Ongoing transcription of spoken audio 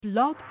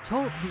Blog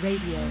Talk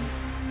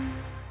Radio.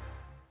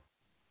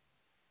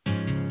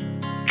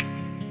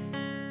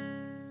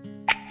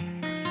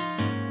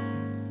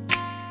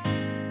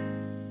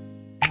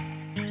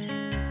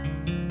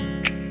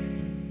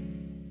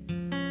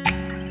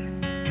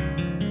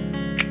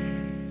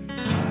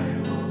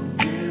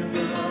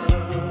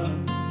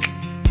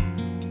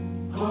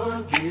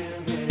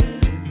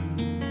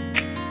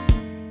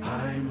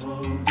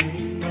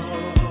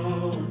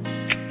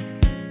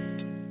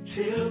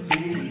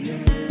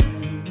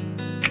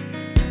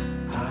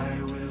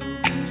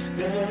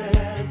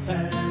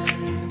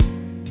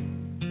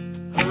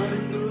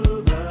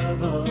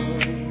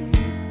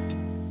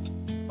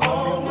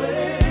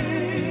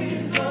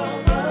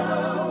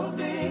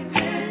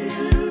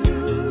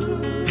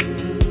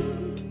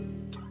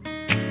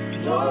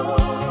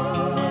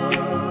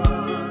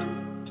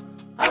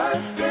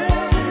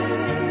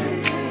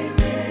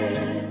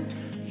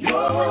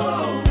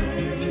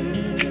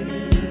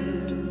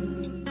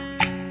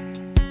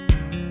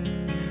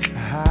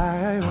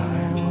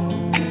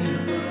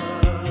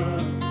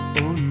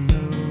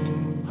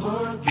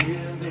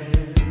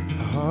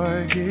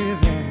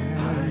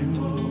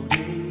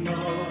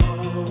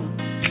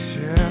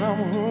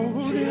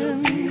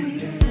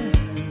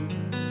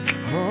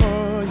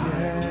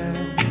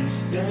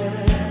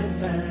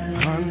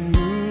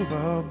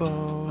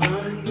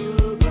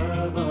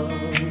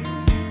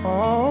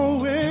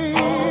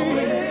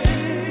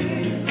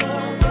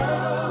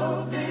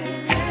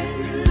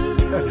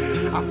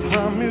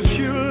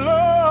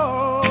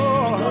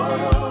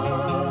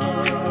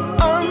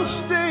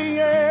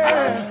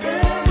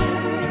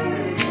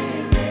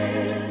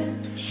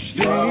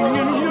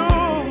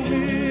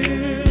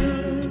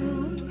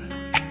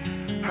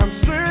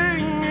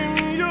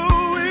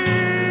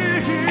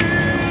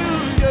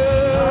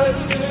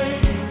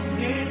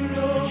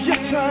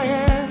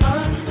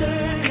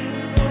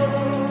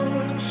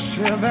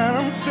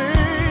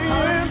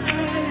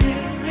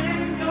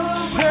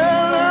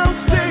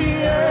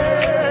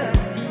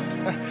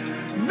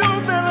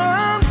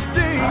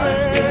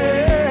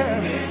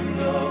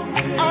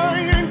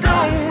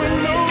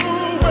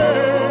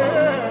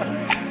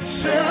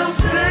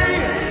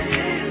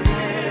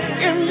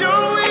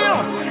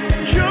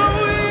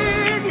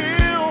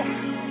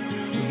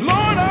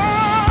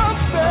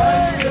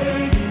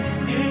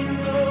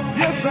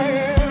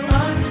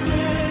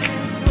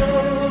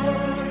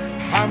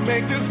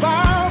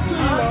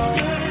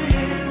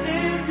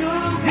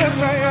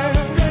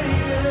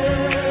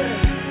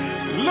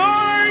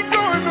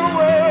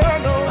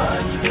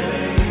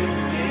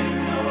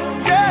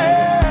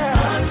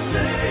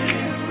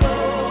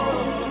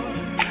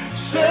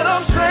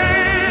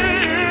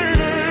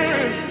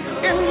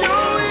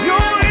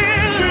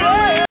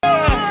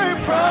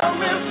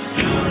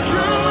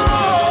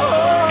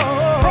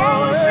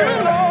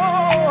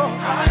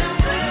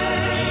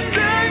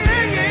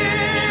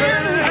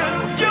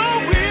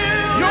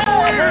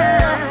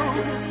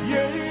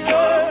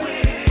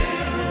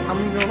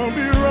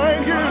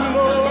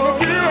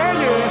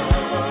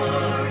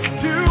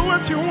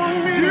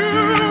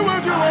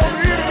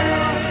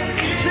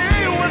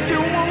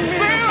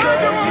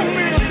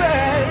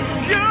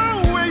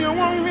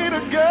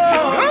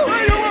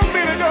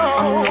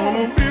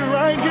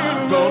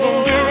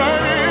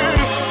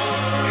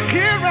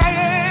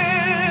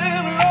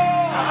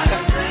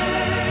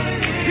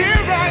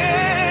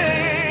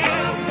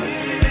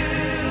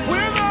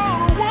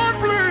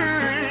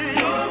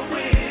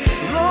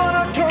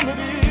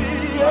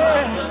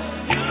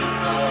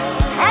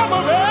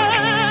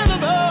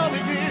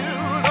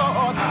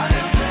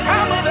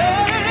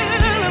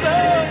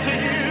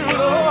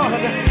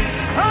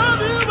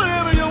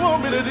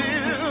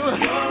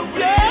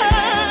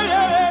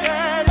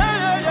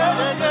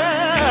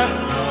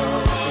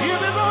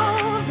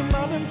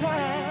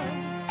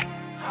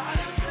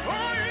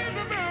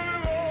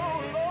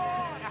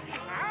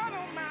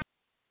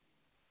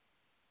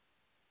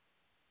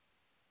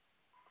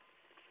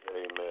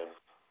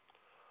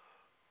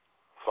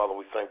 Father,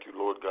 we thank you,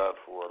 Lord God,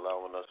 for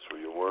allowing us for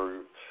your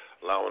word,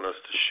 allowing us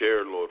to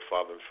share, Lord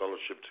Father, in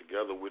fellowship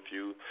together with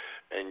you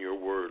and your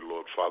word,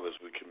 Lord Father, as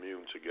we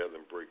commune together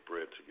and break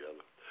bread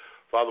together.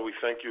 Father, we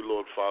thank you,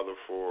 Lord Father,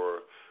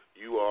 for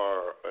you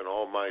are an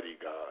almighty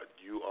God.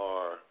 You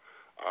are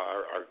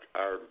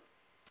our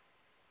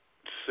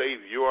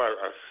Savior. You are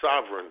our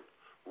sovereign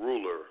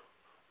ruler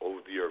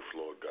over the earth,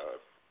 Lord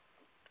God.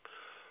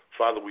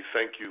 Father, we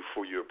thank you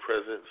for your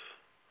presence.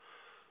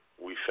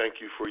 We thank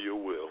you for your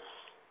will.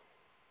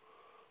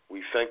 We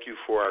thank you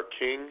for our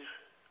King,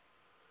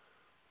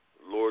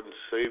 Lord and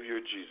Savior,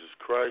 Jesus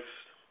Christ,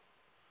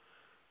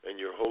 and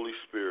your Holy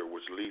Spirit,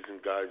 which leads and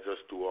guides us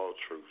through all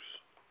truths.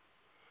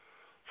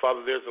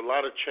 Father, there's a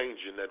lot of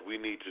changing that we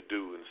need to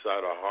do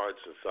inside our hearts,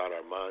 inside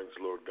our minds,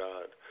 Lord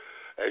God,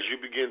 as you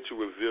begin to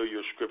reveal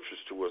your scriptures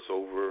to us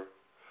over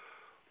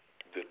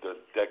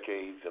the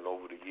decades and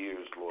over the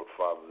years, Lord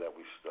Father, that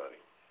we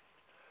study.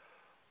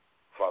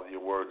 Father,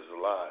 your word is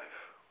alive.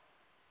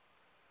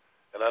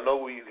 And I know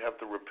we have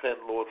to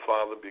repent, Lord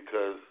Father,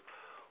 because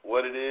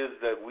what it is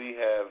that we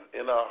have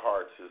in our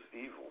hearts is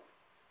evil,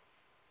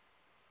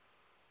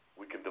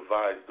 we can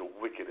devise the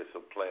wickedest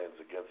of plans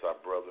against our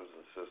brothers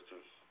and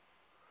sisters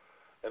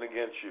and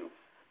against you.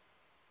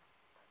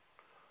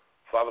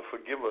 Father,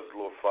 forgive us,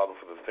 Lord Father,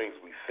 for the things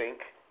we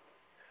think,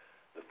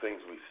 the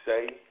things we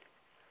say,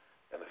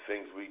 and the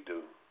things we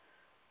do.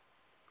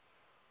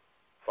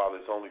 Father,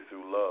 it's only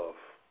through love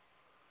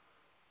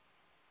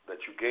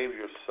that you gave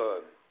your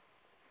Son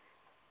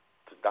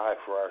to die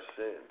for our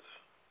sins.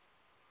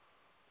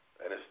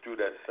 And it's through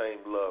that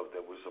same love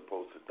that we're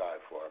supposed to die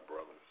for our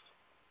brothers.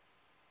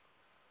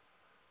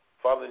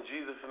 Father, in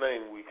Jesus'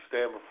 name, we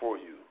stand before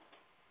you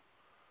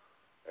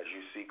as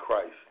you see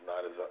Christ,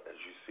 not as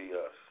you see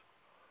us.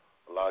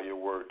 Allow your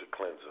word to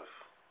cleanse us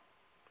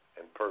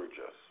and purge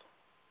us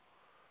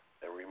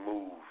and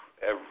remove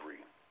every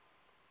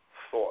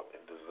thought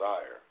and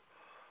desire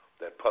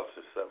that puffs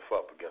itself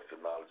up against the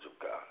knowledge of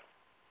God.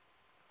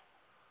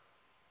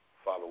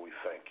 Father, we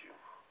thank you.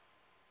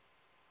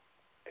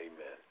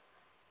 Amen.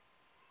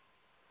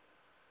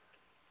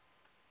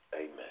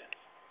 Amen.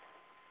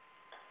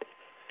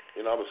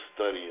 You know, I was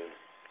studying.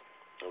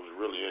 It was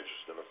really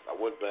interesting. I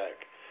went back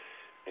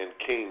in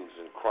Kings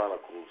and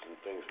Chronicles and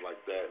things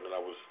like that, and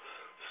I was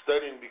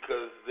studying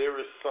because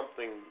there is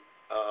something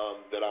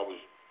that I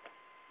was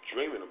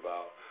dreaming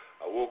about.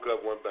 I woke up,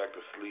 went back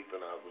to sleep,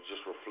 and I was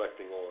just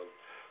reflecting on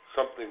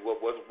something.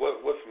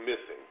 What's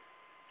missing?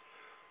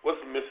 What's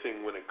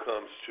missing when it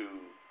comes to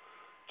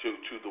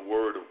the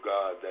Word of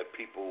God that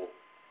people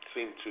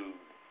seem to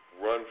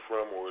run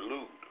from or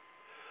elude?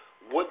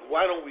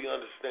 Why don't we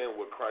understand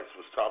what Christ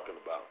was talking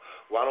about?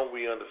 Why don't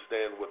we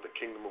understand what the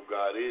kingdom of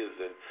God is,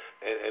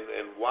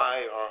 and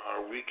why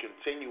are we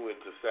continuing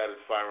to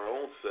satisfy our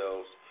own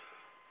selves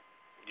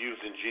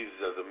using Jesus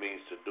as a means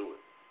to do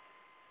it?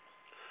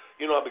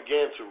 You know, I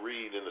began to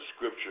read in the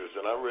scriptures,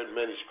 and I read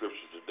many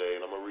scriptures today,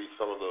 and I'm going to read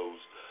some of those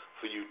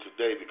for you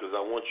today because I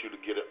want you to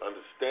get an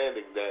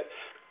understanding that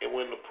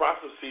when the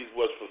prophecies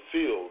was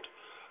fulfilled,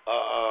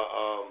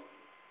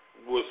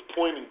 was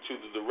pointing to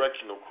the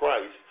direction of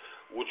Christ,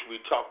 which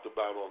we talked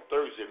about on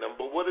Thursday. Now,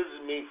 but what does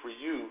it mean for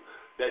you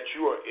that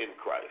you are in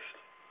Christ?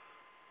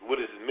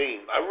 What does it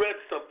mean? I read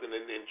something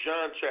in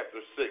John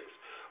chapter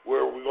 6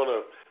 where we're going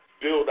to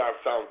build our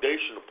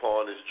foundation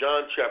upon is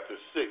John chapter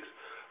 6,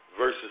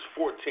 verses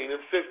 14 and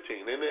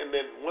 15. And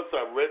then once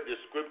I read this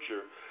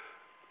scripture,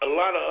 a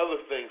lot of other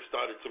things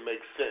started to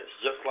make sense,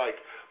 just like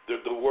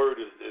the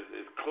word is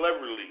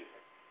cleverly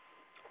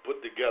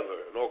put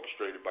together and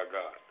orchestrated by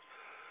God.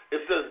 It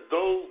says,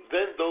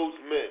 then those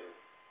men,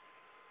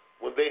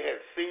 when they had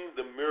seen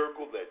the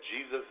miracle that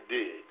Jesus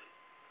did,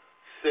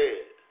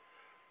 said,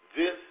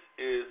 this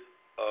is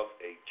of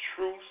a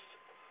truth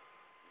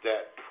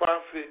that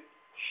prophet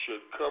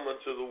should come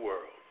into the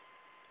world.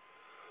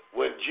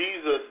 When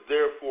Jesus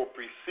therefore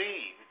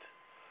perceived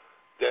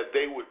that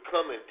they would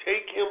come and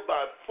take him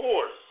by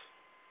force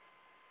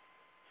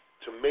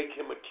to make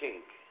him a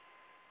king,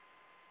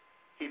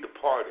 he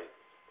departed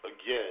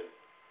again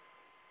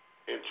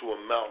into a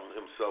mountain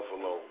himself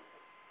alone.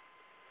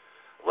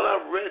 When I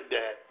read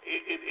that,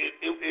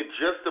 it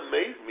just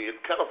amazed me. It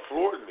kind of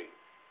floored me.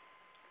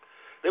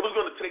 They was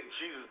going to take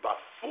Jesus by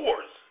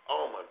force.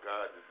 Oh, my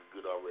God, this is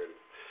good already.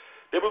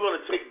 They were going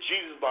to take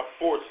Jesus by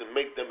force and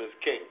make them his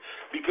king.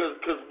 Because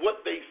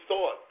what they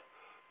thought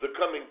the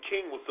coming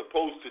king was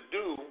supposed to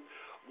do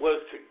was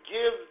to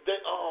give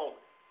them,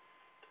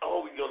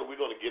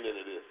 we're going to get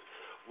into this,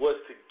 was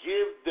to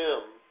give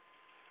them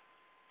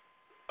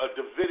a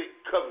Davidic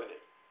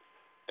covenant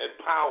and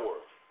power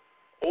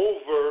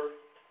over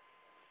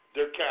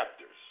their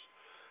captors.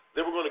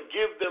 They were going to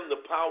give them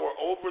the power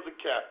over the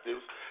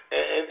captives,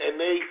 and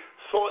they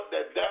thought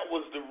that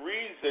was the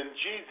reason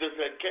Jesus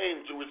had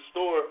came to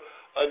restore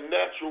a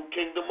natural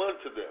kingdom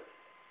unto them.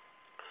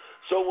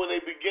 So when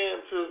they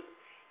began to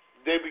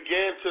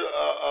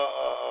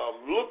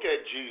look at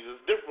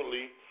Jesus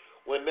differently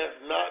when that's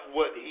not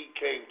what he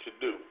came to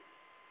do.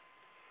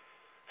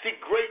 See,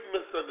 great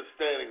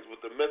misunderstandings with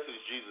the message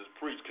Jesus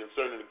preached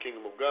concerning the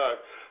kingdom of God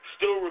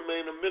still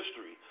remain a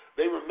mystery.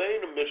 They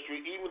remain a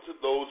mystery even to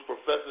those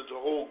professing to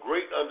hold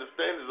great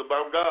understandings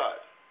about God.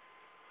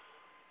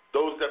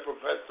 Those that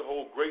profess to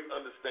hold great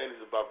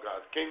understandings about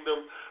God's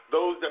kingdom,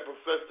 those that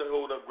profess to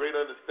hold great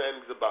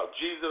understandings about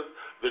Jesus,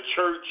 the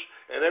church,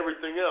 and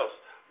everything else.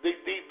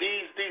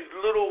 These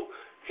little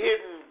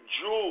hidden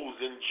jewels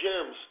and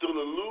gems still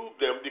elude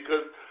them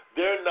because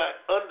they're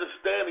not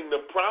understanding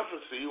the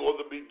prophecy or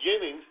the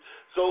beginnings.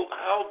 So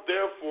how,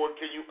 therefore,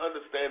 can you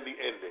understand the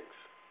endings?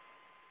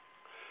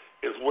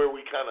 Is where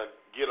we kind of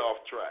get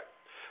off track.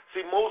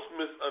 See, most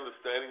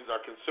misunderstandings are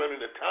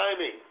concerning the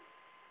timing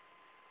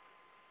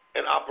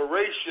and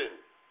operation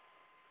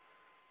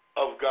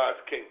of God's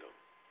kingdom.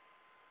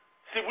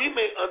 See, we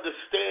may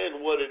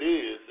understand what it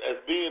is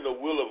as being the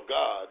will of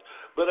God,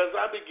 but as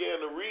I began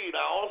to read,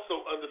 I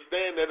also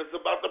understand that it's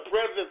about the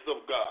presence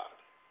of God.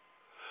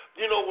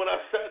 You know, when I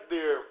sat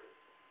there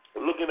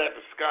looking at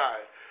the sky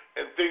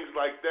and things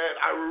like that,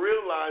 I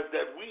realized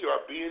that we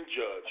are being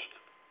judged.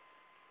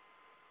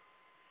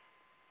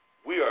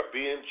 we are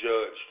being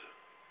judged.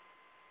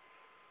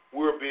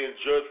 We're being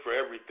judged for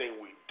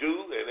everything we do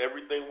and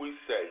everything we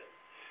say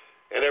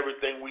and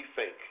everything we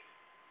think.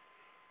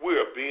 We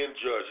are being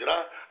judged. And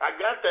I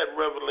got that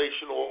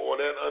revelation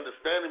or that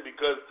understanding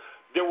because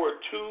there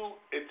were two,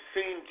 it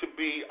seemed to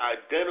be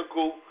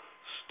identical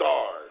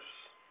stars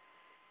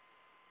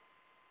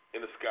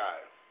in the sky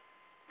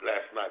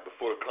last night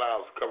before the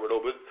clouds covered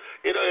over.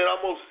 It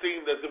almost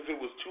seemed as if it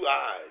was two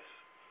eyes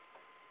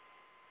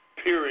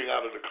peering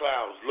out of the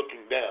clouds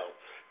looking down.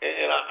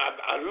 And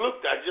I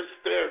looked, I just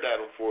stared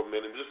at them for a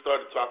minute and just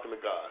started talking to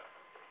God.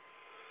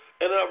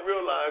 And I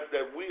realized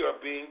that we are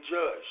being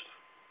judged.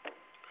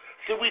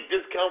 See, we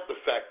discount the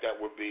fact that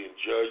we're being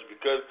judged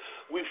because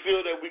we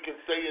feel that we can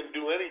say and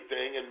do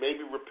anything and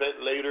maybe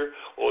repent later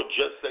or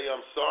just say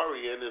I'm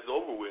sorry and it's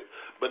over with,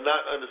 but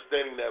not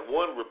understanding that,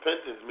 one,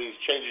 repentance means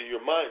changing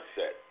your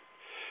mindset.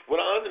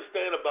 What I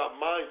understand about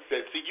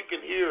mindset, see, you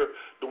can hear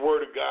the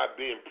word of God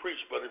being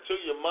preached, but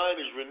until your mind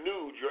is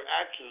renewed, your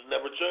actions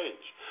never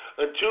change.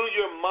 Until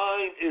your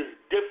mind is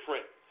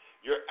different,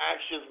 your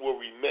actions will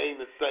remain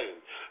the same.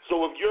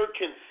 So if you're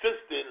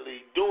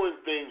consistently doing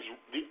things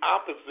the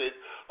opposite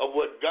of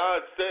what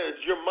God says,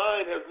 your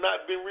mind has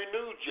not been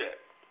renewed yet.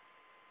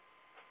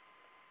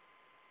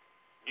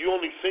 You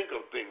only think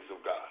of things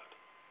of God.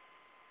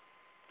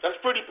 That's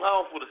pretty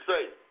powerful to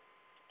say.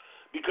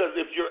 Because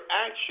if your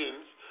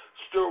actions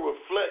still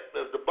reflect,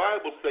 as the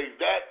Bible says,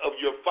 that of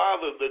your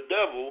father, the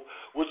devil,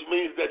 which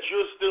means that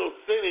you're still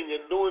sinning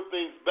and doing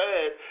things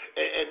bad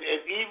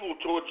and evil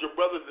towards your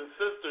brothers and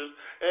sisters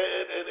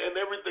and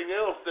everything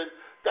else, then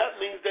that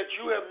means that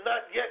you have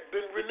not yet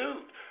been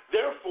renewed.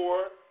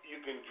 Therefore,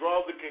 you can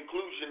draw the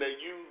conclusion that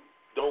you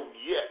don't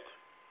yet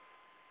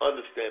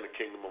understand the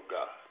kingdom of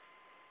God.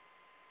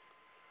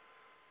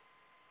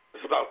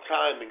 It's about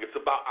timing. It's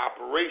about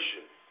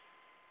operation.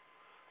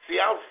 See,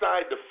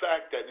 outside the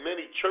fact that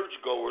many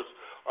churchgoers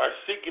are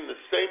seeking the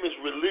same as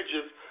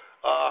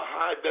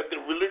that the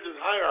religious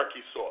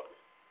hierarchy sought,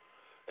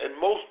 and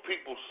most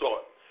people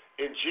sought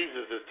in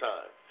Jesus'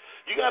 time.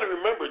 You got to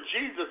remember,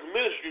 Jesus'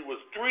 ministry was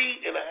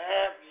 3.5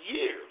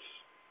 years.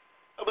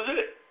 That was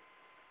it.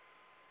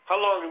 How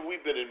long have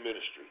we been in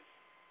ministry?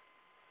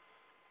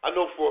 I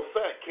know for a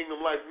fact,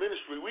 Kingdom Life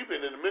Ministry, we've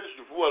been in the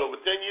ministry for over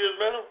 10 years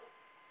now?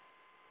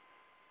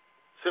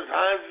 Since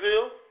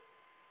Hinesville?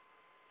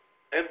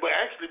 But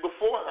actually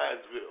before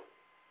Hinesville,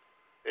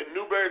 in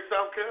Newberry,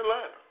 South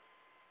Carolina.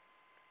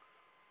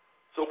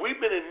 So we've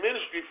been in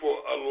ministry for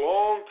a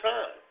long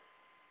time.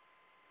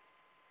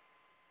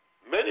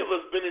 Many of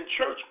us been in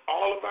church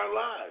all of our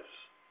lives.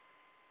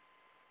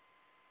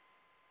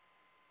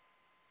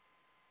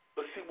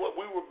 But see, what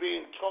we were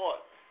being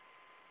taught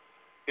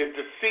is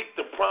to seek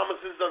the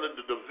promises under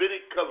the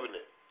Davidic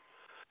covenant.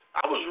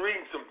 I was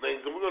reading some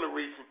things, and we're going to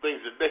read some things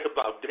today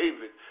about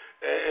David.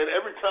 And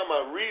every time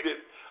I read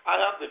it, I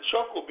have to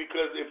chuckle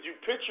because if you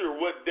picture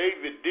what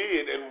David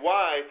did and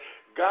why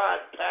God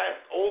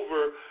passed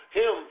over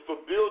him for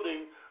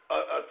building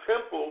a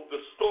temple to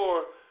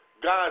store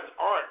God's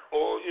ark,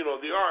 or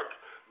the ark,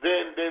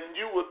 then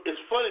you would.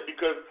 It's funny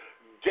because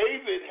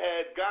David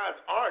had God's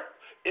ark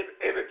in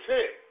a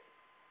tent,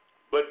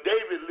 but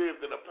David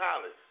lived in a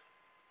palace.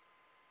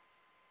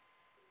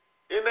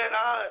 Isn't that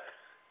odd?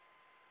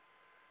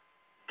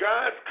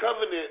 God's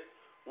covenant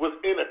was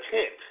in a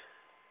tent,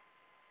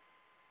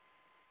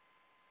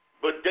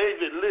 but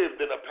David lived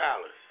in a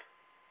palace.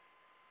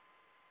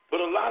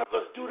 But a lot of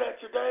us do that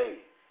today.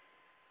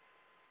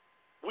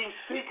 We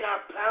seek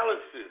our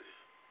palaces,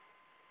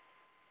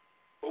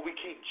 but we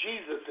keep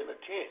Jesus in a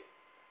tent.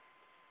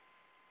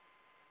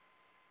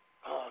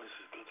 Oh, this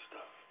is good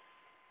stuff.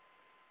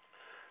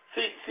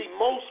 See,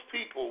 most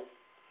people,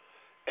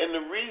 and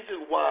the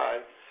reason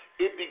why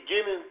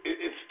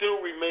it still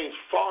remains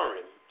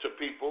foreign to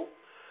people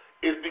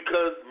is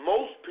because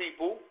most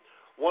people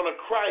want a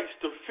Christ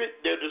to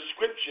fit their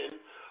description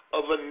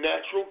of a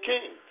natural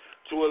king,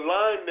 to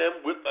align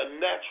them with a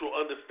natural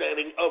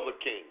understanding of a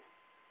king.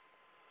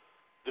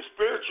 The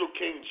spiritual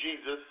King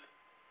Jesus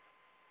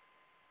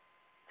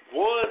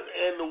was,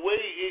 and the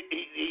way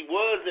he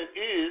was and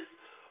is,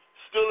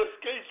 still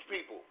escapes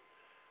people.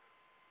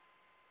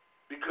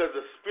 Because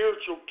a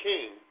spiritual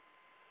king,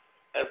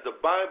 as the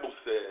Bible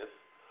says,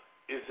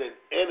 is an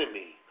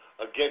enemy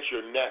against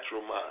your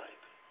natural mind.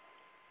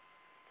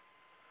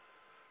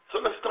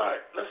 So let's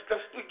start. Let's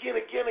begin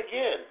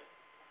again.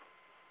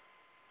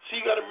 So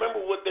you got to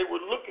remember what they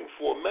were looking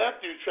for.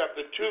 Matthew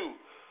chapter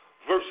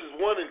 2, verses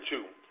 1 and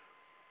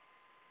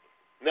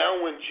 2. Now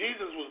when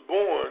Jesus was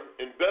born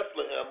in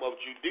Bethlehem of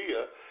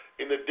Judea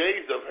in the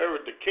days of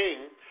Herod the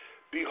king,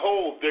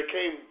 behold, there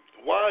came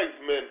wise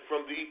men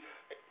from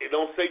it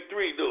don't say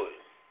three, do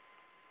it?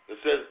 It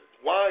says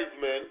wise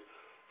men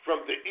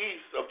from the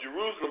east of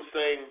Jerusalem,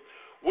 saying,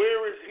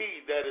 where is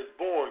he that is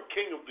born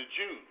King of the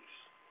Jews?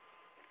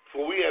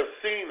 For we have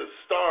seen a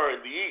star in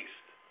the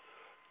east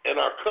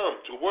and are come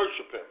to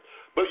worship him.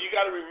 But you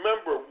got to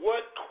remember,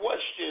 what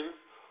questions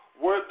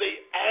were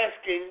they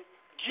asking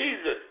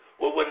Jesus?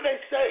 Well, what did they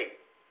say?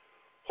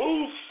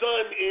 Whose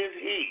son is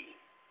he?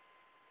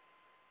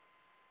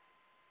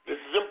 This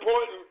is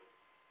important.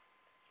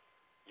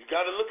 You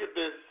got to look at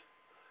this.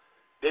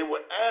 They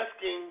were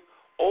asking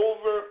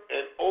over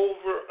and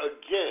over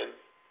again,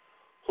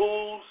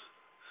 whose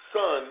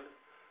son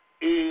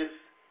is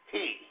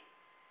he?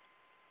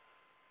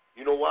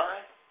 You know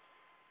why?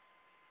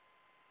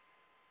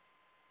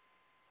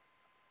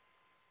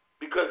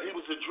 Because he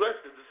was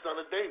addressed as the son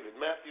of David,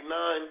 Matthew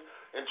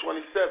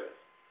 9:27.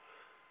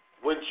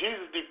 When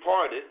Jesus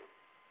departed,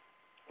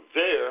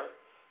 there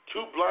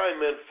 2 blind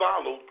men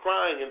followed,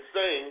 crying and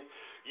saying,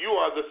 "You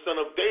are the son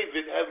of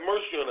David, have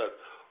mercy on us."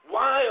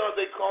 Why are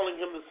they calling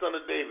him the son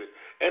of David?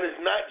 And it's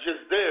not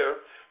just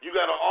there. You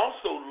got to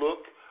also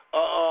look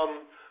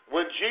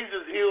when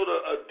Jesus healed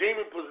a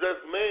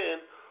demon-possessed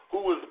man who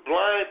was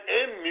blind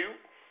and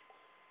mute.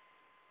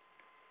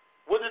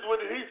 What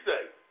did he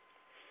say?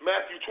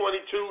 Matthew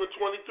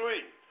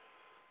 22:23.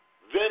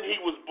 Then he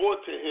was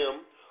brought to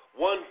him,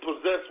 one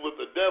possessed with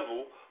the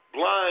devil,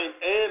 blind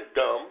and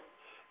dumb,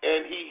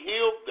 and he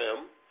healed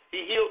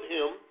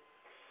him,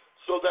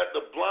 so that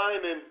the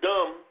blind and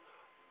dumb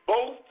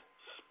both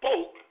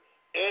spoke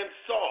and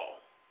saw.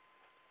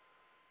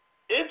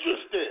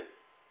 Interesting.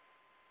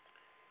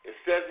 It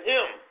says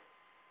him,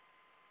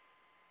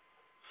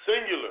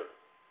 singular,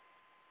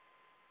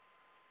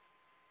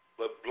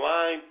 but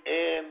blind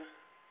and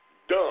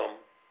dumb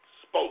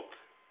spoke.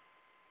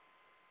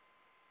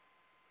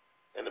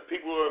 And the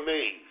people were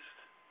amazed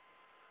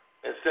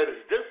and said,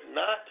 "Is this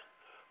not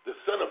the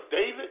son of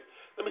David?"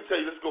 Let me tell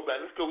you, let's go back.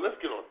 Let's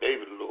get on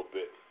David a little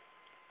bit.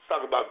 Let's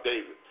talk about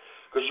David.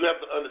 Because you have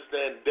to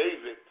understand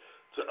David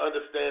to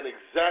understand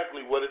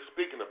exactly what it's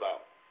speaking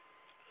about.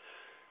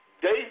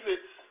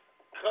 David's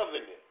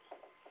covenant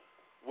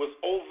was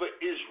over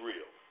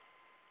Israel.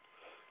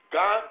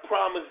 God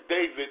promised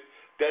David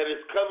that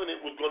his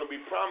covenant was going to be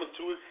promised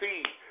to his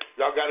seed.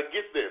 Y'all got to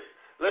get this.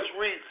 Let's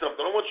read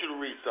something. I want you to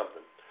read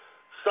something.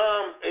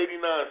 Psalm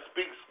 89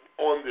 speaks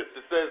on this.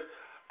 It says,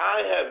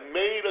 "I have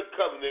made a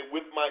covenant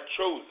with my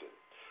chosen.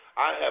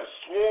 I have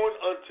sworn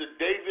unto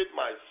David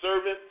my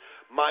servant,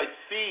 my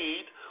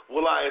seed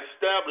will I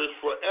establish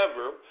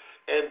forever,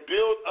 and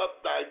build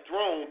up thy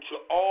throne to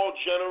all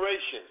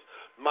generations.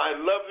 My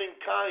loving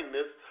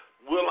kindness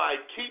will I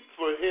keep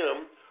for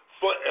him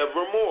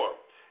forevermore.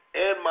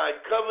 And my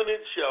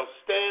covenant shall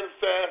stand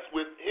fast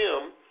with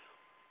him.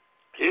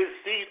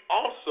 His seed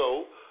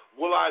also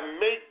will I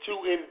make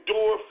to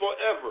endure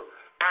forever."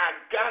 I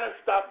gotta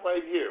stop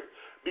right here,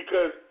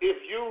 because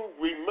if you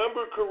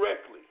remember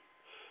correctly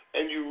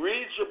and you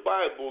read your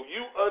Bible,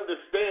 you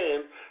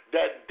understand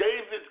that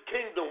David's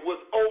kingdom was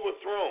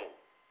overthrown.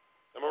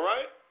 Am I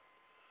right?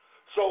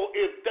 So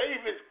if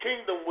David's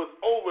kingdom was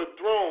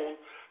overthrown,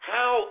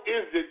 how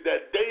is it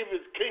that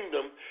David's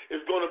kingdom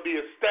is going to be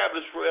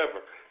established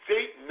forever?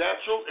 See,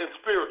 natural and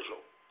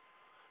spiritual.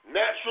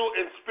 Natural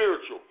and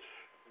spiritual.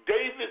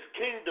 David's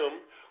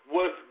kingdom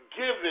was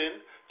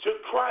given to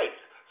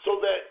Christ, so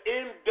that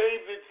in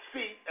David's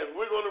seat, as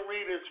we're going to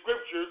read in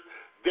scriptures,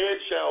 there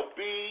shall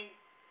be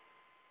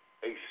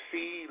a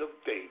seed of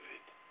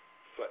David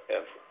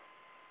forever.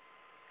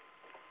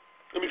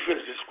 Let me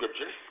finish this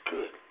scripture. This is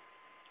good.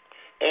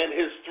 "And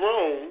his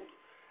throne,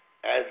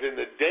 as in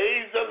the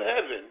days of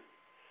heaven,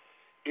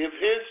 if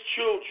his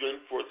children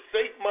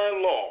forsake my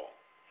law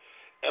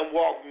and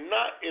walk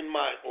not in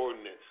my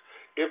ordinance,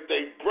 if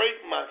they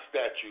break my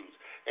statutes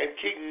and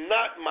keep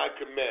not my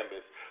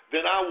commandments,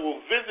 then I will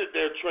visit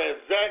their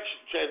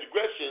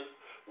transgressions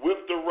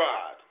with the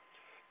rod,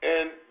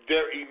 and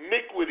their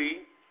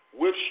iniquity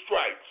with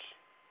stripes.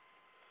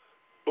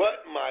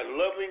 But my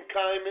loving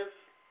kindness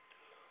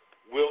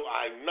will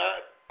I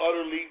not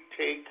utterly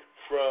take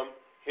from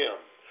him."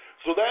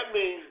 So that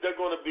means they're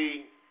going to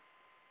be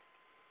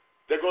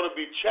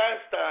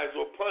chastised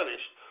or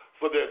punished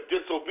for their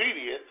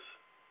disobedience,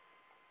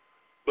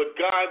 but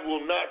God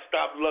will not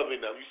stop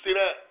loving them. You see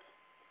that?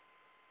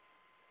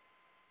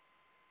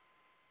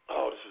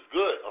 Oh, this is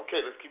good.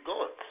 Okay, let's keep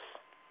going.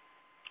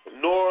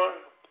 "Nor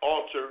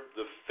alter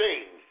the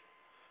thing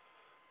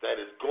that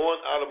is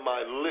gone out of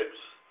my lips.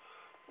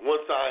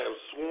 Once I have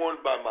sworn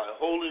by my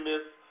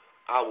holiness,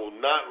 I will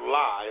not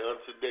lie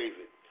unto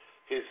David.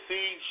 His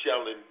seed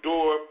shall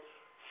endure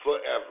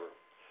forever,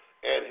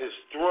 and his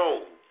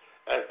throne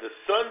as the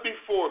sun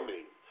before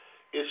me.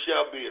 It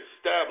shall be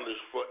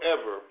established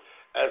forever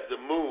as the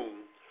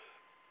moon,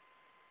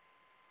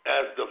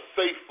 as the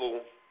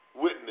faithful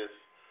witness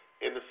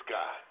in the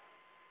sky."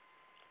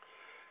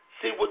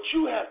 See, what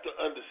you have to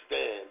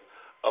understand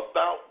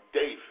about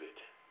David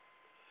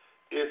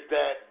is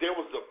that there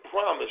was a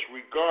promise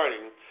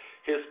regarding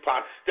his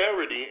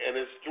posterity and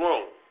his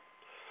throne.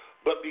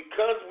 But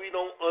because we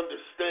don't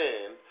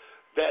understand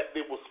that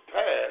it was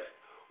past,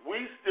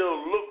 we still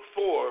look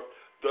for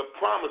the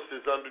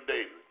promises under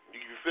David.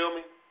 You feel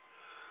me?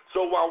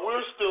 So while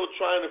we're still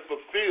trying to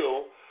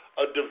fulfill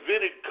a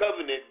Davidic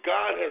covenant,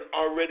 God has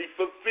already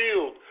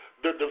fulfilled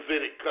the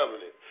Davidic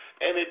covenant.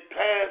 And it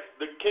passed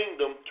the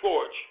kingdom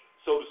torch,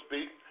 so to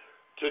speak,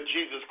 to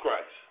Jesus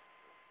Christ.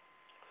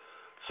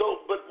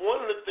 So, but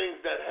one of the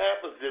things that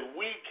happens is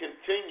we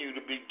continue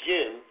to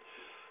begin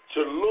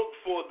to look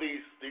for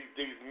these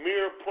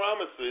mere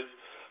promises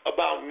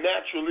about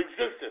natural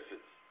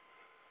existences.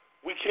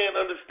 We can't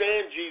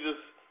understand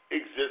Jesus'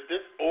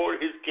 existence or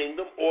his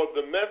kingdom or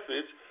the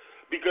message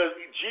because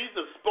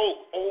Jesus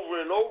spoke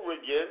over and over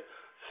again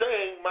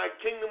saying, my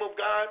kingdom of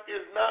God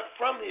is not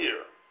from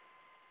here,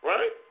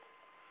 right?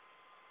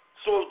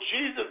 So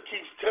Jesus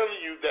keeps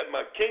telling you that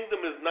my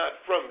kingdom is not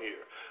from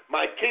here.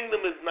 My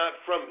kingdom is not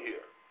from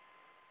here.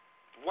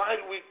 Why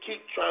do we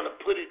keep trying to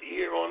put it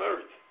here on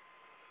earth?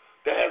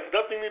 That has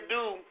nothing to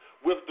do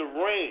with the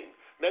reign.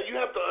 Now you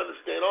have to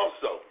understand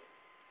also,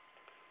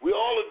 we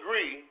all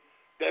agree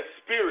that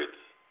spirits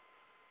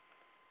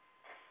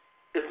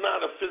is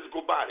not a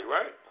physical body,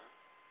 right?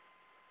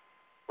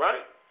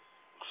 Right?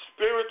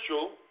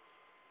 Spiritual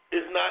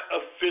is not a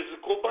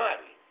physical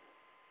body.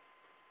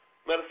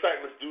 Matter of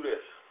fact, let's do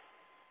this.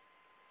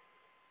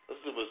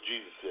 Let's do what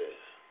Jesus says.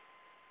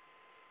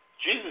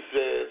 Jesus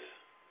says,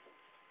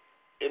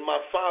 in my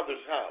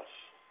Father's house,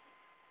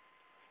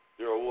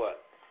 there are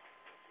what?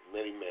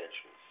 Many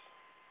mansions.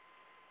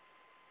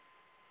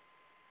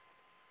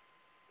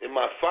 In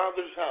my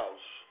Father's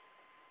house,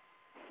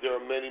 there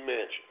are many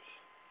mansions.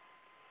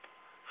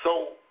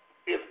 So,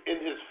 if in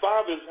his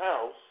Father's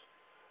house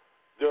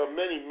there are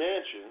many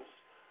mansions,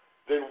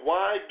 then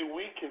why do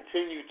we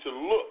continue to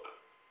look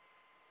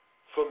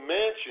for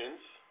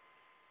mansions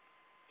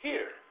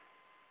here?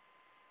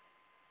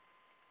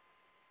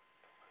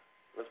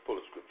 Let's pull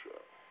a scripture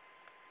up,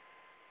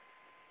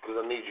 because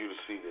I need you to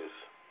see this.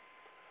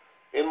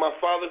 In my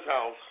Father's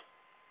house,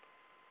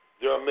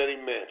 there are many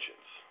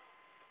mansions.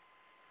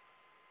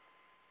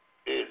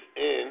 It's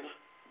in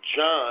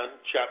John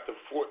chapter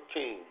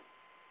 14.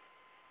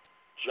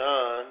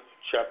 John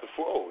chapter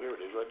 4. Oh, here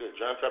it is right there.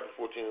 John chapter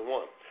 14 and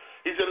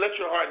 1. He said, let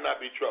your heart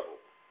not be troubled.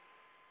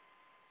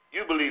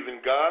 You believe in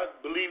God,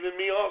 believe in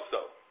me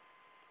also.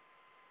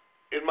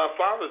 In my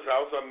Father's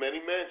house are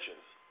many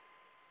mansions.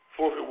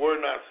 For if it were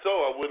not so,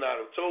 I would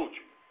not have told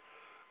you.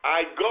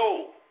 I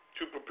go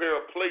to prepare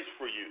a place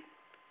for you.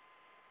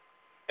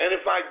 And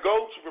if I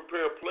go to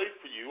prepare a place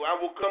for you, I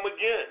will come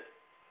again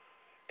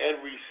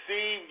and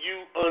receive you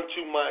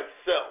unto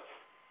myself,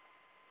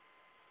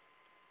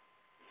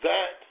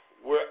 that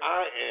where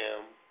I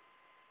am,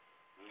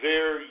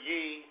 there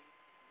ye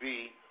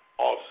be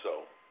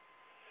also.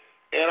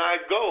 And I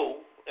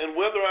go, and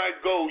whither I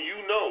go,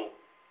 you know,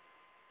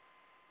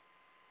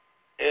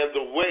 and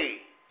the way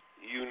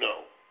you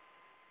know.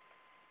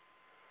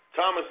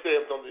 Thomas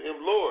saith unto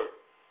him, Lord,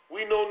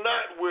 we know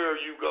not where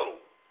you go.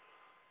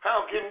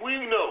 How can we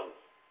know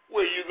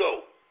where you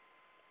go?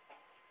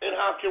 And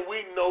how can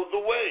we know the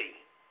way?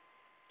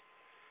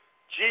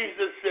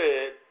 Jesus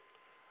said,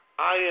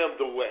 I am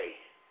the way,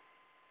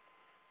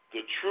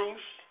 the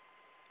truth,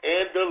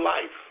 and the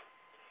life.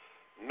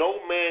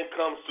 No man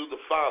comes to the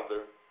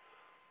Father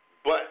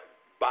but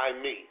by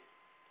me.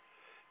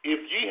 If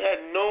ye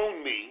had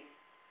known me,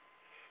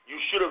 you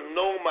should have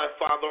known my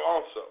Father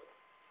also.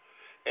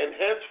 And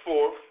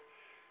henceforth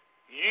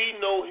ye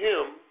know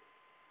him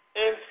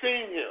and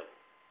seen him.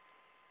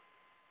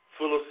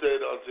 Philip said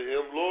unto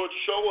him, Lord,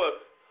 show us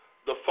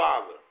the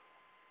Father,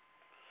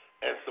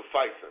 and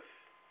suffice us.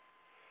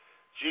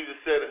 Jesus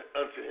said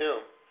unto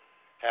him,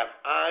 have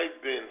I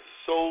been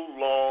so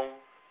long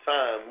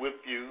time with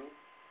you,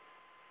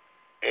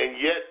 and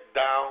yet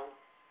thou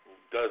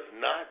dost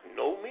not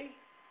know me,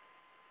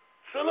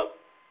 Philip?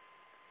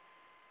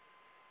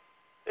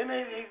 And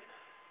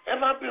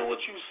have I been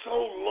with you so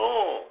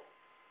long,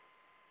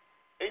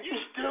 and you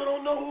still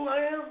don't know who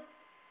I am?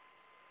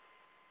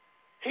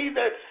 He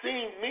that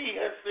seen me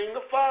has seen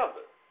the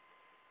Father.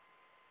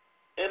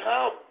 And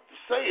how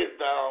sayest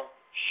thou,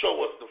 show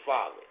us the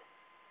Father?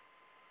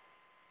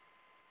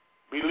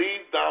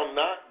 Believe thou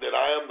not that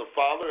I am the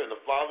Father, and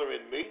the Father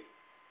in me?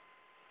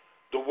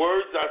 The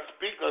words I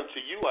speak unto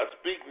you, I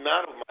speak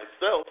not of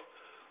myself,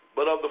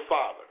 but of the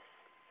Father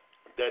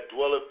that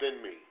dwelleth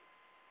in me.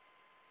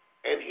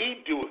 And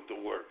he doeth the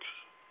works.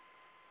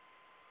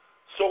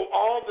 So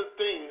all the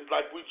things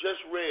like we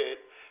just read,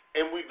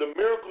 and the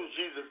miracles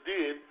Jesus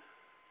did,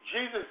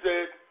 Jesus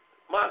said,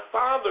 my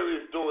Father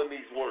is doing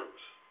these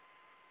works.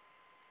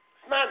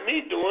 It's not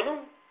me doing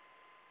them.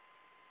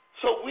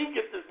 So we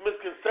get this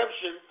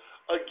misconception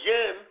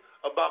again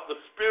about the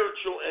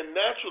spiritual and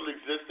natural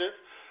existence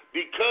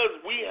because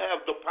we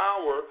have the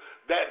power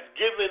that's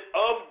given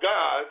of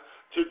God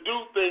to do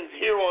things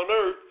here on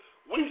earth.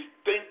 We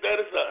think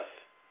that it's us.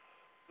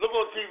 Look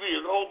on TV,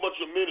 there's a whole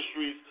bunch of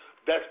ministries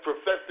that's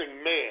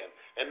professing man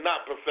and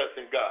not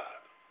professing God.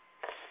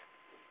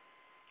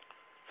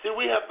 See,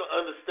 we have to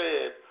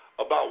understand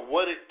about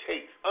what it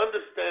takes.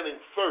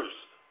 Understanding first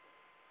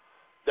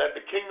that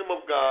the kingdom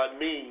of God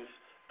means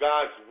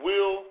God's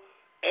will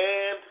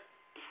and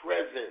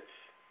presence.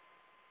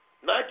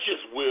 Not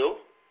just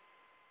will,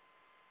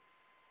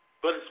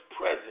 but it's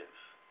presence.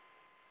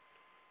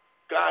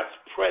 God's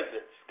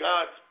presence,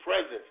 God's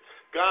presence,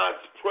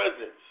 God's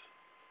presence.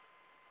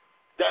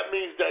 That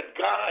means that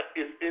God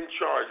is in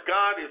charge.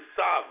 God is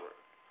sovereign.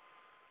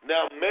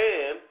 Now,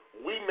 man,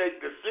 we make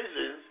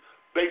decisions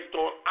based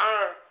on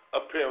our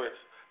appearance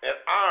and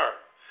our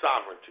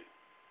sovereignty,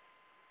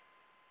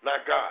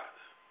 not God's.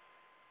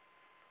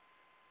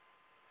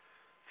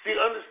 See,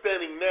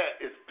 understanding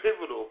that is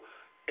pivotal,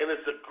 and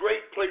it's a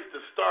great place to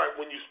start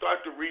when you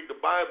start to read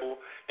the Bible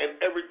and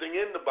everything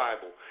in the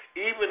Bible.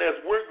 Even as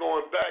we're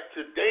going back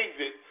to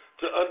David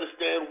to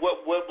understand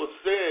what was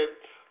said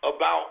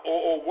about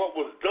or what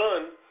was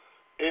done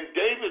in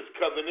David's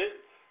covenant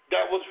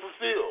that was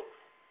fulfilled.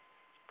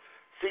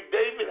 See,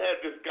 David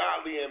had this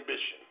godly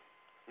ambition,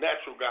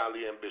 natural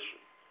godly ambition,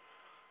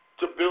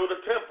 to build a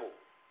temple.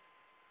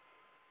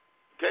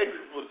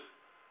 David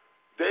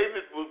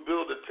would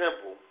build a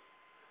temple,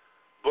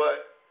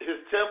 but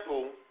his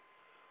temple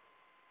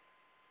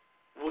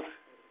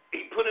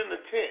he put in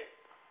a tent.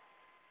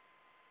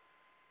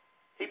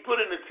 He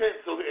put in a tent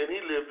and he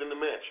lived in the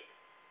mansion.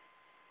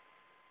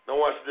 Now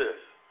watch this.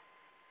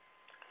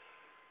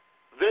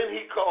 Then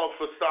he called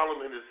for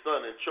Solomon his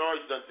son and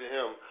charged unto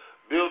him,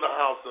 build a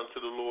house unto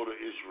the Lord of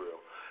Israel.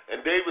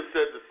 And David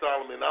said to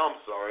Solomon, I'm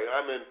sorry,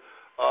 I'm in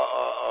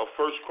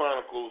 1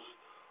 Chronicles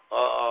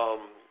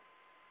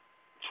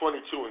 22:6.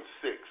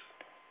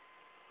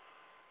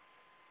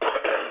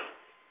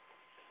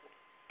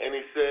 And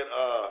he said,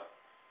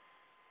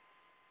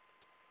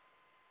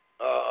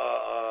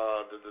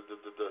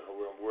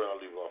 where I'll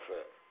leave off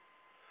at.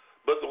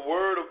 But the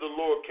word of the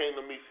Lord came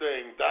to me,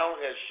 saying, thou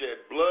hast shed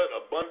blood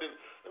abundant.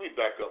 Let me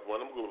back up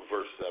one. I'm going to go to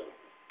verse 7.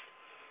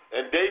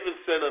 And David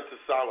said unto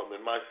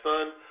Solomon, my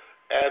son,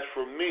 as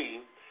for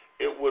me,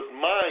 it was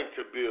mine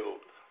to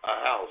build a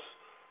house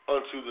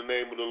unto the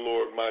name of the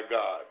Lord my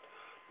God.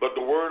 But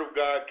the word of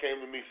God came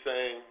to me,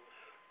 saying,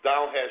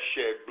 thou hast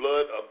shed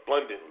blood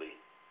abundantly,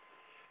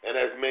 and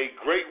hast made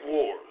great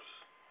wars.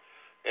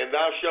 And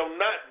thou shalt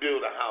not build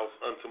a house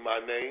unto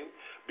my name,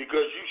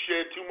 because you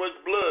shed too much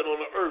blood on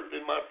the earth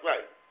in my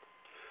sight.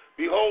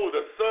 Behold,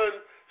 a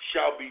son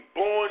shall be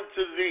born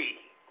to thee,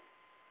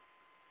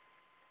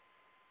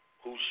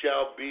 who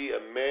shall be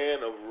a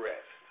man of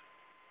rest.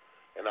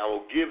 And I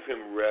will give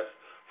him rest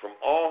from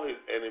all his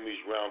enemies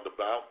round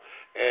about,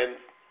 and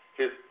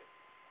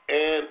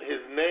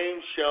his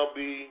name shall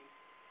be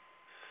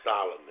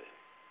Solomon.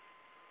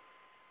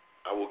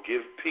 I will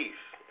give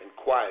peace and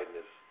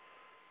quietness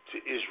to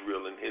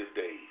Israel in his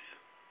days.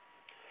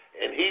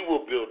 And he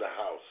will build a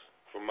house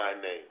for my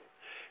name.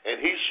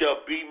 And he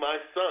shall be my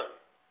son,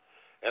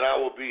 and I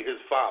will be his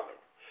father.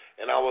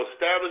 And I will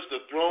establish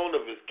the throne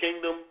of his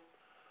kingdom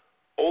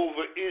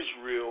over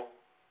Israel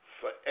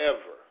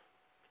forever.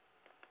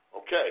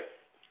 Okay,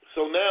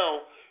 so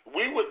now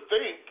we would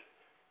think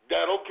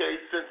that, okay,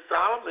 since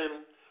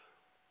Solomon's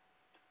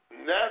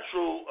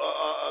natural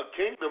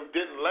kingdom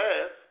didn't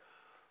last,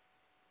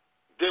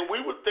 then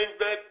we would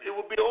think that it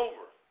would be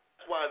over.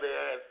 That's why they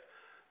asked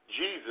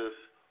Jesus,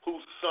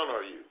 whose son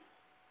are you?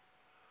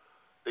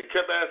 They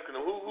kept asking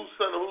him, whose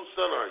son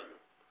are you?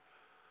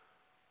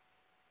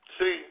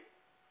 See,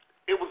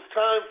 it was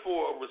time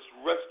for a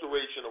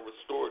restoration, a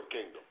restored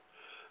kingdom.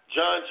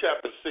 John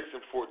chapter 6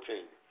 and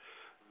 14.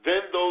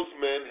 Then those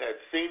men had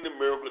seen the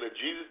miracle that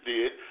Jesus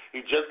did.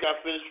 He just got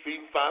finished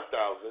feeding 5,000.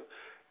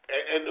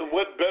 And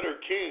what better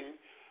king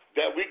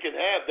that we can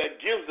have that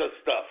gives us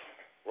stuff,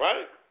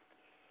 right?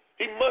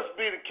 He must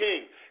be the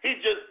king. He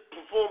just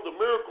performed a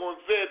miracle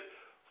and fed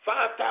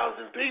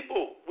 5,000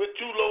 people with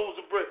 2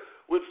 loaves of bread,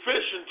 with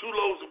fish and 2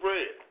 loaves of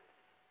bread.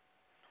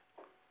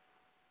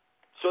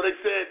 So they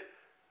said,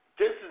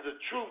 this is the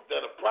truth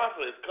that a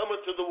prophet has come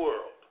into the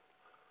world.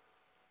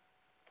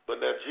 But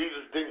now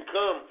Jesus didn't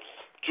come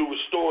to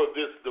restore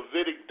this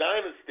Davidic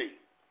dynasty.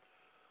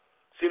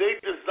 See, they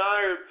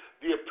desired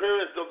the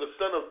appearance of the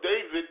son of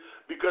David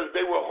because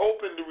they were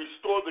hoping to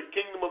restore the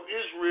kingdom of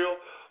Israel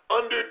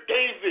under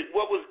David,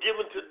 what was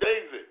given to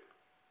David.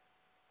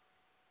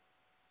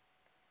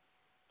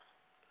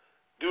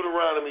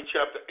 Deuteronomy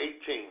chapter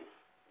 18,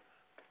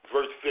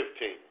 verse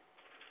 15.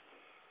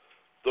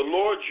 The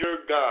Lord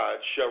your God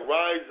shall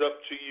rise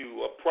up to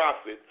you a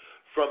prophet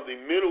from the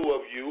middle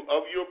of you,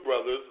 of your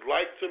brothers,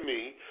 like to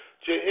me.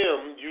 To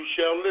him you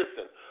shall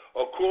listen,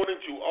 according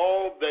to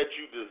all that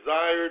you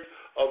desired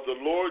of the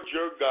Lord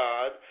your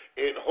God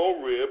in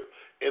Horeb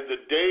in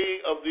the day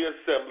of the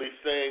assembly,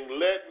 saying,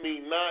 let me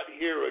not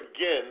hear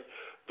again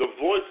the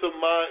voice of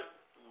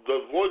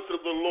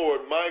the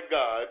Lord my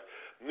God,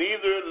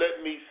 neither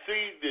let me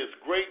see this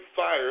great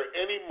fire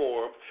any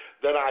more,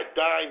 that I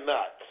die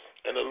not.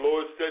 And the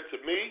Lord said to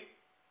me,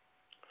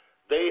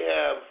 they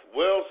have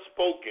well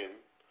spoken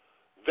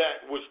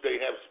that which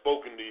they have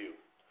spoken to you.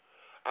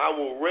 I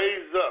will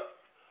raise up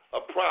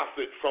a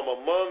prophet from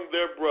among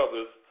their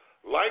brothers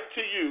like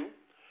to you,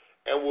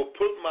 and will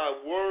put my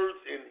words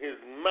in his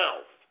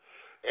mouth,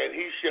 and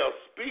he shall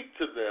speak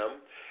to them,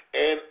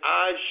 and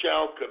I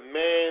shall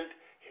command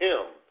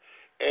him.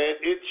 And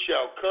it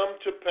shall come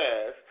to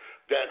pass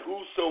that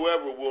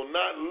whosoever will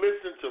not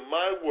listen to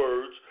my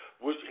words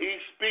which he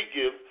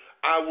speaketh,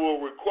 I will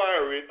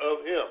require it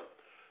of him.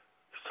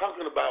 He's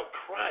talking about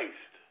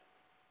Christ.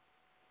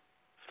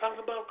 He's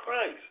talking about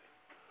Christ.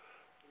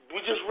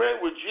 We just read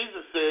what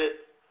Jesus said.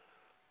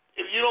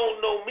 If you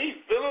don't know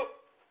me, Philip,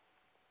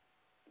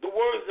 the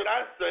words that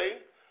I say,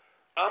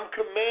 I'm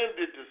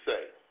commanded to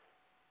say.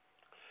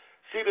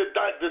 See, the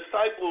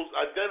disciples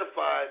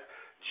identified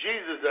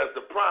Jesus as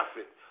the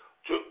prophet,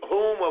 to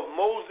whom of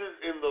Moses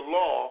in the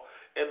law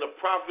and the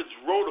prophets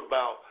wrote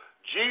about.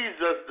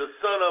 Jesus, the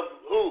son of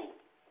who?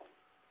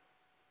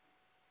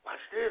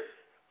 Watch this.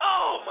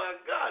 Oh, my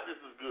God, this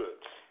is good.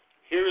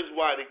 Here is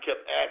why they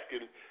kept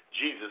asking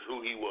Jesus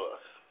who he was.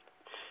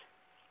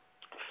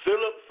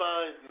 Philip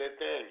finds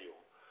Nathanael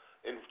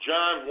in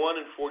John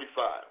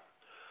 1:45.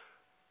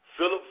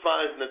 Philip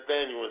finds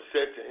Nathanael and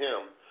said to him,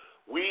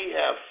 "We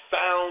have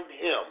found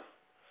him,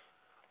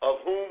 of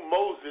whom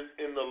Moses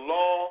in the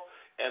law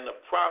and the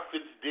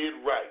prophets did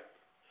write,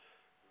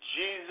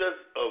 Jesus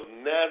of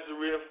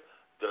Nazareth,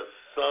 the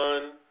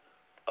son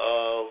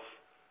of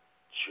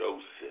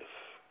Joseph."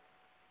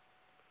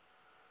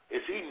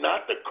 Is he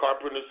not the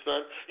carpenter's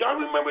son? Y'all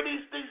remember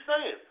these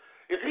sayings?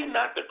 Is he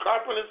not the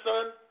carpenter's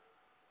son?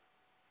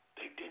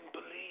 They didn't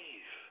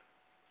believe.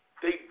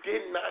 They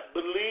did not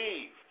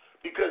believe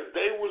because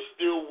they were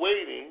still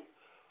waiting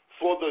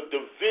for the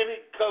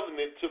Davidic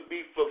covenant to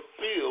be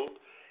fulfilled,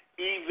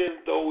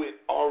 even though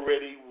it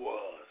already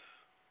was.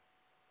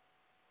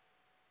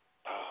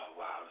 Oh,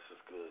 wow, this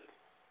is good.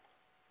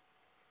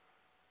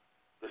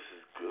 This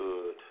is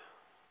good.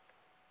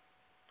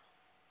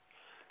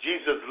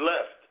 Jesus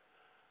left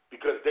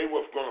because they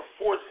were going to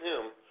force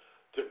him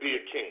to be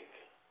a king.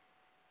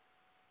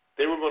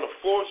 They were going to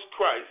force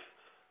Christ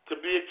to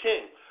be a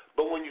king.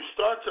 But when you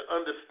start to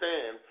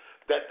understand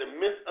that the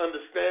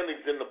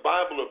misunderstandings in the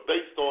Bible are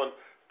based on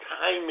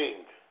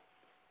timing.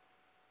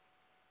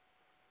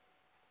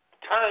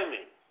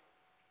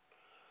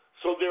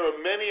 So there are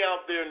many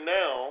out there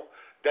now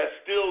that's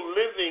still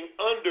living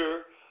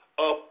under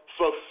a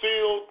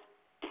fulfilled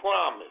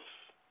promise.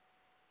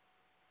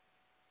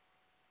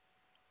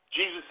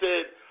 Jesus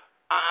said,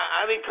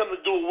 I didn't come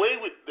to do away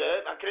with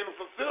that. I came to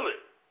fulfill it.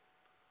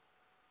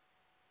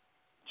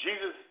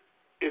 Jesus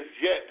is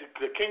yet,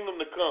 the kingdom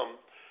to come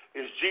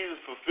is Jesus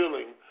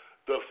fulfilling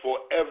the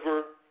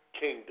forever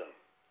kingdom.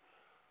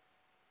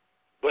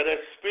 But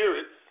as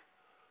spirits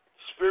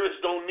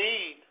don't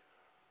need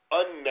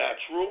a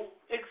natural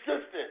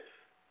existence.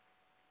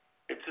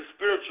 It's a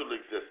spiritual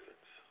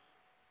existence.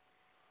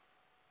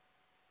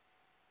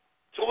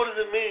 So what does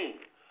it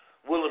mean,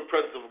 will and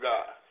presence of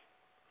God?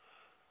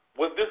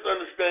 What this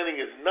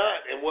understanding is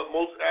not, and what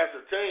most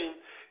ascertain,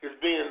 is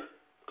being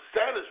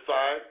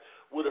satisfied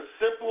with a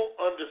simple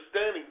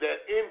understanding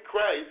that in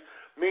Christ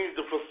means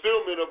the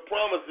fulfillment of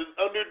promises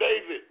under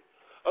David,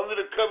 under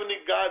the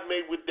covenant God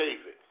made with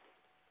David.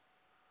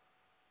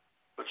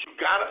 But you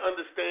got to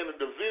understand the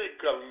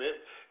Davidic covenant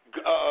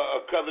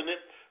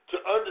to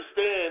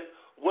understand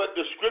what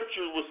the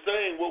scripture was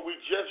saying, what we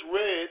just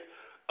read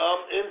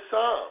in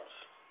Psalms.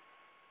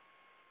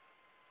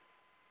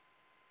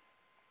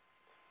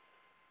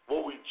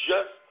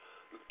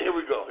 Here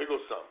we go. Here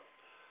goes something.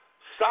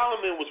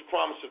 Solomon was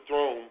promised a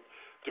throne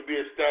to be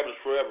established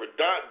forever.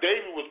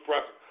 David was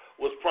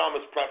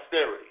promised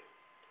posterity,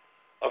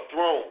 a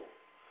throne,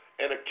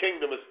 and a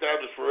kingdom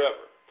established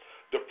forever.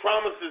 The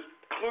promise is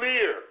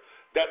clear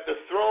that the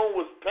throne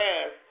was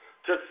passed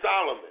to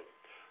Solomon.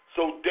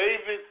 So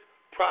David's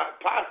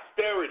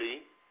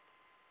posterity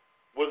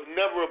was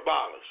never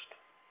abolished.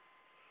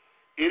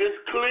 It is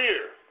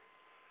clear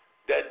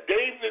that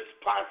David's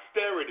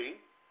posterity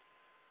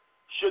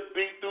should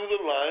be through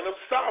the line of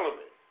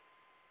Solomon.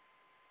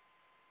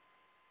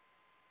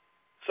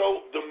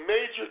 So the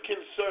major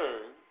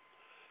concern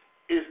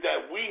is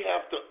that we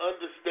have to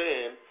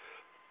understand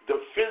the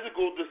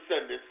physical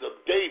descendants of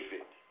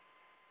David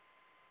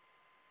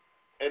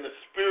and the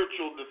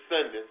spiritual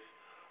descendants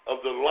of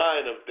the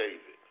line of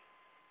David.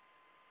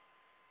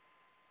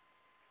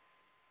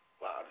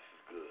 Wow, this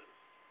is good.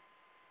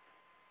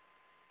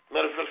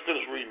 Now let's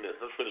finish reading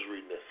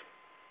this.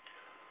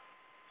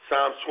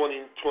 Psalms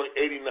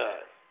 89.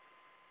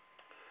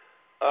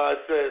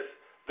 It says,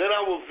 "Then I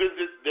will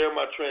visit there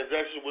my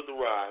transaction with the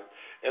rod,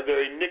 and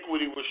their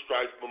iniquity with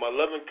stripes, but my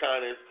loving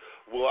kindness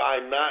will I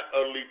not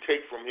utterly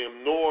take from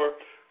him, nor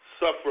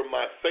suffer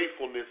my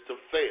faithfulness to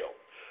fail.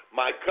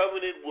 My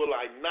covenant will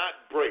I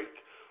not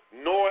break,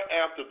 nor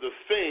after the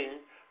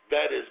thing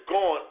that is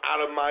gone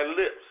out of my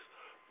lips.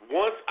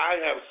 Once I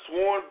have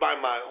sworn by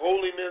my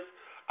holiness,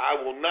 I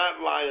will not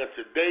lie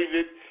unto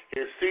David.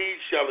 His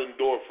seed shall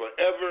endure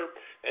forever,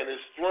 and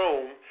his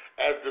throne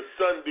as the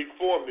sun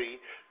before me.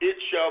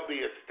 It shall be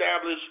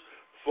established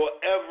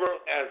forever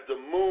as the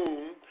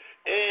moon,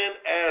 and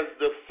as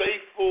the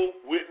faithful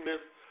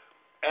witness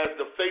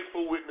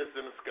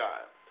in the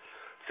sky."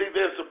 See,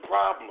 there's a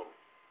problem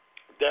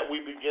that we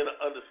begin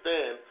to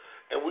understand,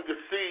 and we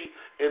can see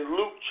in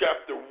Luke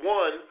chapter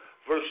 1,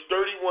 verse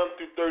 31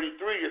 through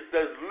 33, it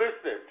says,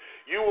 "Listen,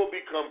 you will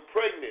become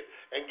pregnant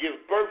and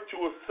give birth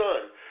to a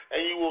son,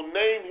 and you will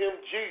name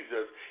him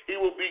Jesus. He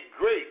will be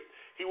great.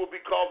 He will be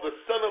called the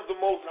Son of the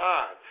Most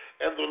High,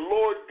 and the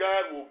Lord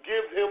God will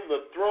give him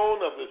the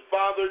throne of his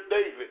father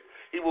David.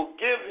 He will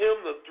give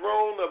him the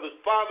throne of his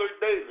father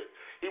David.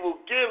 He will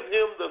give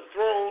him the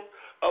throne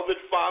of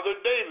his father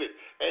David,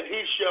 and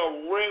he shall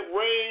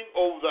reign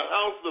over the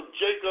house of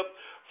Jacob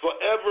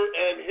forever,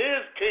 and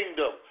his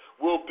kingdom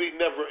will be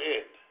never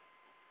end.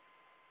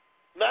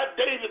 Not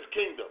David's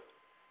kingdom.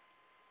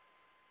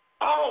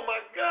 Oh my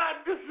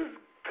God, this is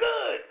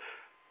good.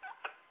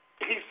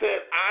 He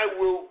said, I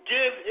will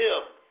give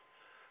him.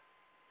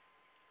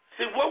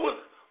 See, what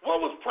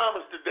was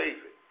promised to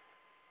David?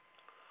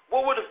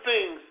 What were the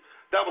things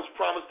that was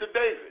promised to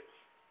David?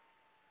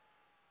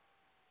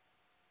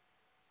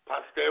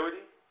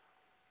 Posterity,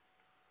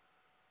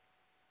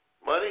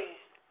 money.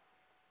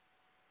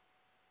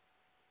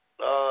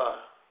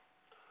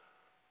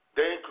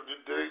 They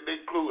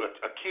include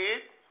a kid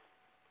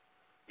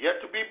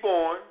yet to be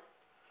born,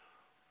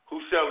 who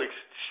shall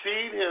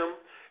exceed him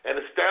and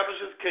establish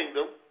his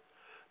kingdom,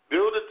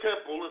 build a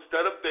temple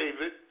instead of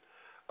David,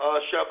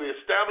 shall be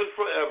established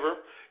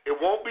forever. It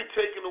won't be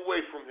taken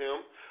away from him,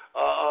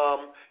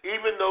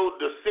 even though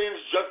the sins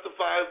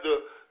justify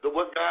the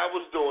what God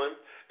was doing.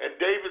 And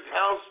David's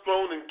house,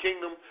 throne, and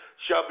kingdom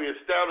shall be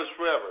established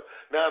forever.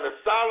 Now, to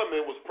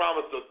Solomon was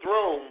promised a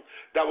throne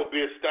that will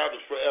be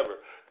established forever.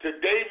 To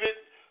David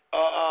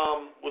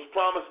was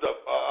promised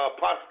a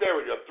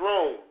posterity, a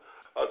throne,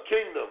 a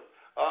kingdom.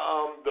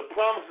 The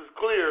promise is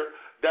clear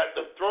that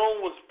the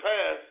throne was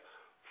passed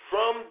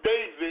from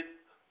David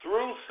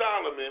through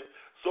Solomon,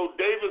 so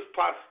David's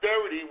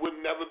posterity would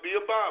never be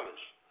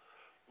abolished.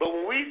 But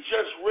when we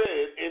just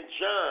read in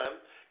John,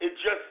 it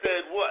just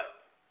said what?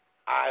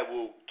 I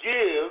will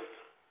give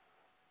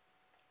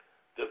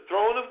the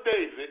throne of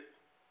David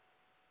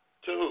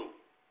to who?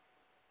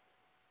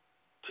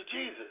 To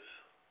Jesus.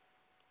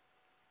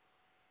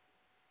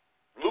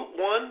 Luke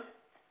 1,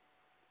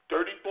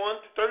 31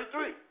 to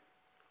 33.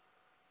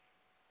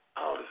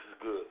 Oh, this is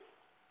good.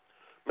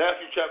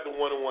 Matthew chapter 1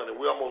 and 1, and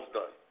we're almost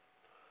done.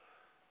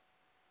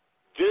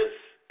 This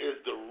is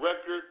the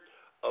record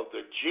of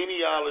the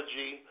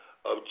genealogy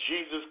of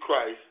Jesus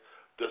Christ,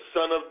 the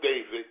son of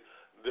David,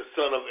 the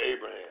son of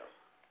Abraham.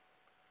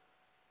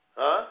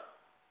 Huh?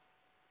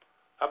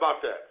 How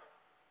about that?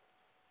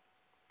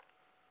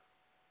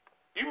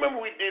 You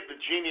remember we did the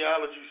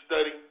genealogy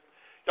study?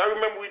 Y'all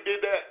remember we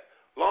did that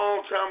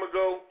long time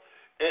ago?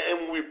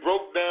 And we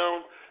broke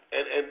down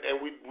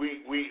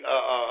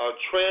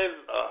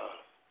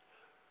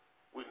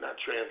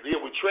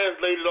we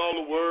translated all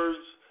the words,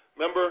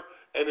 remember?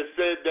 And it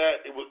said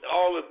that it was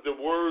all of the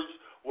words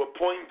were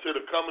pointing to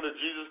the coming of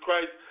Jesus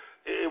Christ.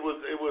 It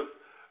was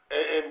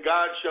and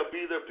God shall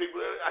be their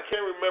people. I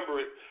can't remember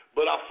it,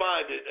 but I'll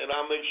find it and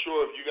I'll make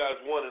sure if you guys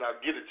want it,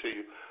 I'll get it to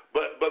you.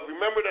 But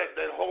remember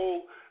that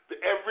whole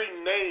every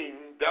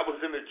name that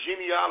was in the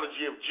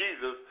genealogy of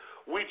Jesus,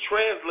 we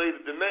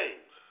translated the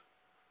names.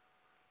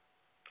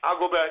 I'll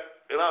go back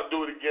and I'll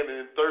do it again,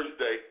 and then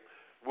Thursday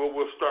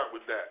we'll start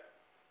with that.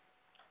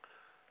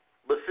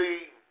 But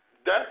see,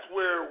 that's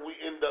where we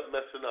end up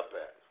messing up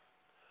at.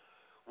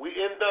 We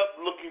end up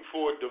looking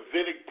for a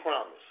Davidic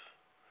promise.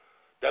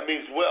 That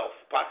means wealth,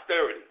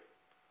 posterity.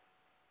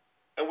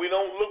 And we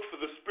don't look for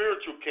the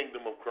spiritual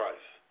kingdom of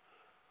Christ.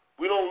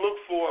 We don't look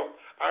for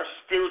our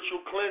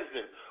spiritual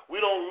cleansing. We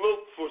don't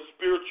look for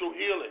spiritual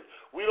healing.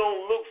 We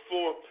don't look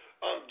for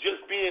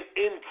just being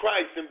in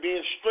Christ and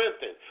being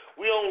strengthened.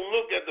 We don't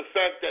look at the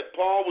fact that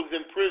Paul was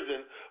in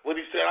prison when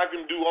he said, I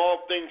can do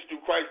all things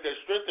through Christ that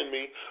strengthen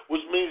me,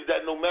 which means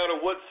that no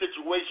matter what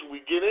situation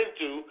we get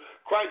into,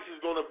 Christ is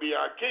going to be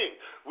our king.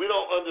 We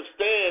don't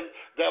understand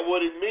that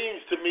what it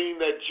means to mean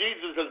that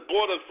Jesus has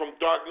brought us from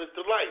darkness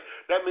to light.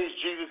 That means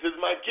Jesus is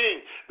my king.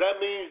 That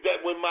means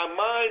that when my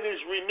mind is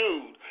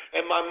renewed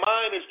and my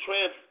mind is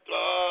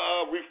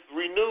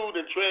renewed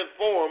and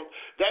transformed,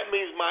 that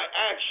means my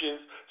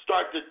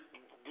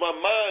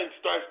mind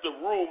starts to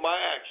rule my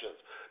actions.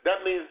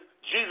 That means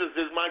Jesus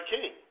is my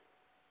king.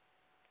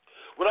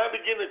 When I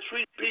begin to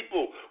treat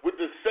people with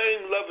the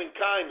same loving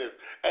kindness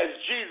as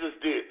Jesus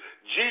did,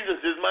 Jesus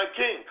is my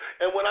king.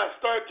 And when I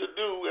start to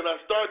do and I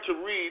start to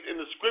read in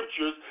the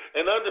scriptures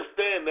and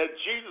understand that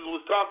Jesus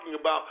was talking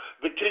about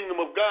the kingdom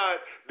of God,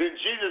 then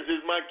Jesus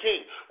is my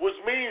king, which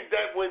means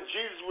that when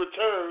Jesus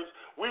returns,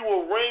 we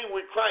will reign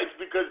with Christ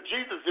because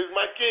Jesus is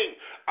my king.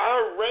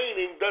 Our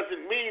reigning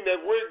doesn't mean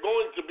that we're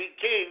going to be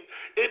king.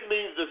 It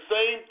means the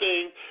same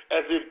thing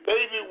as if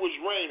David was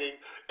reigning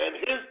and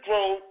his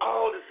throne,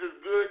 oh, this is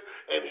good,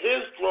 and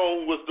his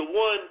throne was the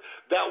one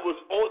that was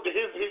on,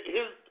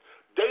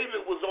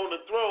 David was on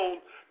the throne.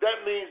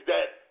 That means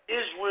that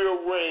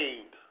Israel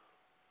reigned.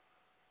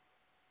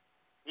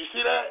 You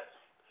see that?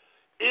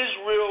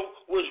 Israel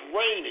was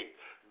reigning.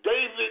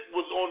 David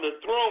was on the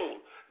throne.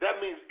 That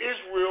means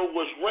Israel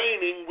was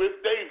reigning with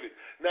David.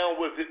 Now,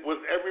 was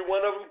every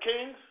one of them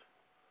kings?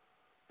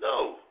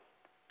 No.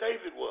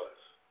 David was.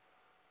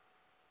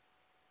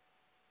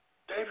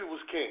 David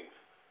was king.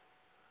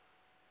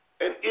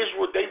 And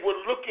Israel, they were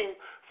looking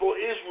for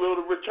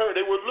Israel to return.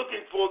 They were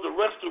looking for the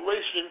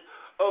restoration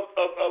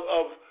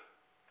of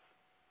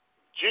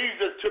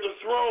Jesus to the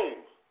throne.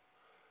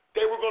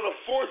 They were going to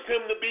force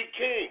him to be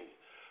king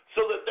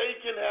so that they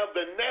can have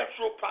the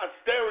natural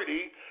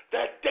posterity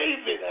that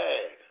David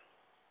had.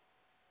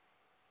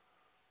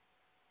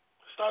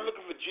 Start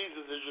looking for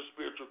Jesus as your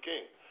spiritual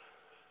king.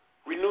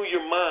 Renew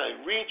your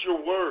mind. Read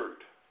your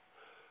word.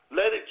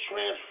 Let it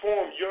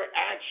transform your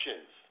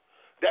actions.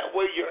 That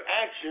way your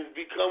actions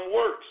become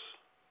works.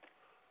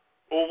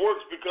 Or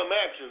works become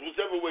actions,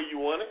 whichever way you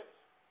want it.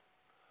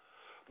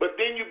 But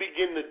then you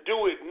begin to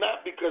do it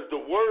not because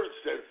the word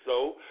says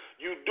so.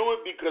 You do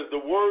it because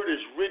the word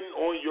is written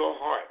on your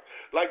heart.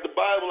 Like the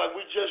Bible, like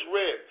we just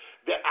read,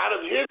 that out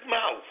of his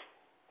mouth,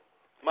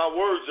 my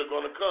words are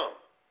going to come.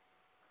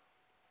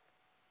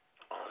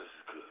 Oh, this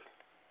is good.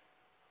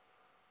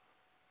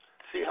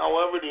 See,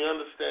 however, the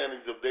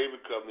understandings of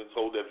David's covenants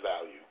hold their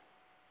value.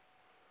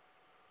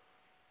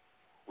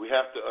 We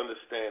have to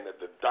understand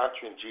that the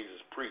doctrine Jesus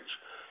preached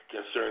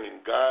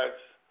concerning God's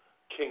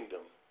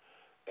kingdom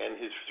and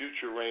his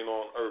future reign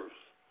on earth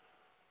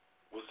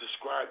was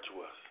described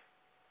to us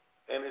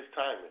and his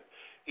timing,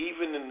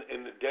 even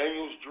in the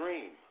Daniel's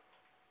dream.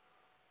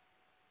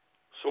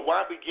 So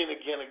why begin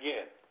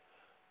again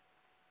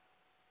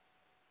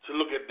to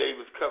look at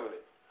David's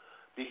covenant?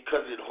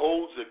 Because it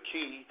holds a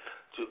key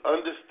to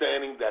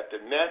understanding that the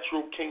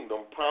natural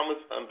kingdom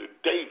promised under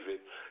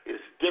David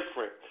is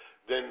different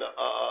than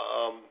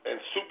and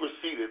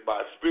superseded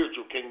by a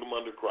spiritual kingdom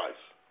under Christ.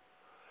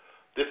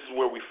 This is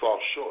where we fall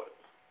short.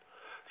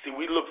 See,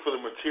 we look for the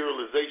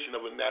materialization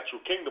of a natural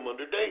kingdom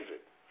under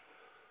David.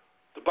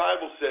 The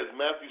Bible says,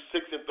 Matthew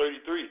 6:33,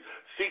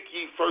 seek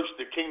ye first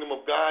the kingdom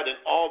of God, and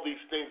all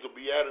these things will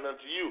be added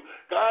unto you.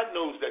 God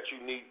knows that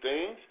you need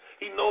things.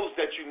 He knows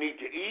that you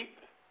need to eat.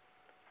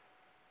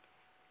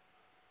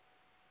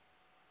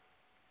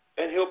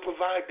 And he'll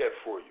provide that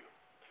for you.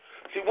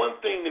 See, one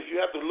thing if you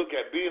have to look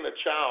at being a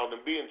child and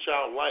being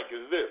childlike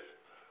is this.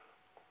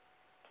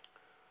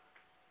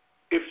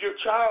 If your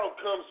child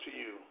comes to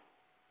you,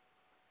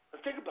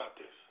 and think about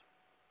this.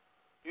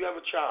 You have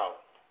a child.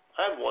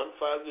 I have one,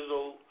 5 years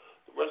old.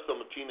 The rest of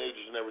them are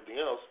teenagers and everything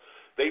else.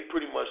 They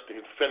pretty much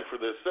can fend for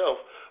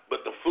themselves,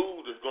 but the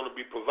food is going to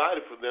be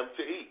provided for them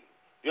to eat.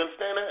 You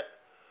understand that?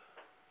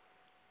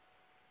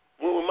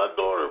 When my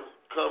daughter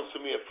comes to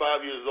me at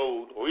 5 years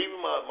old, or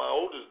even my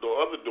oldest daughter,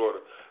 other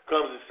daughter,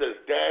 comes and says,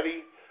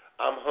 Daddy,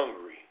 I'm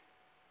hungry.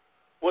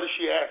 What is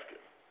she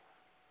asking?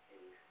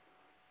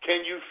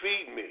 Can you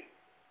feed me?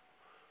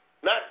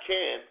 Not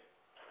can,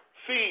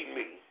 feed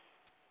me.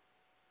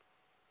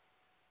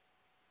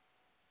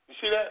 You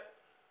see that?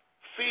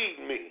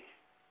 Feed me.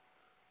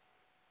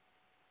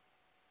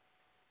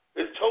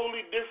 It's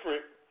totally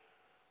different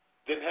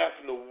than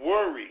having to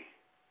worry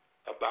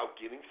about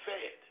getting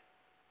fed.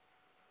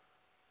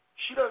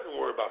 She doesn't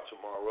worry about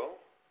tomorrow.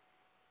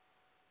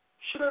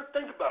 She doesn't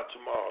think about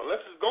tomorrow unless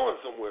it's going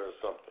somewhere or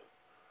something.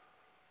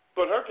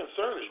 But her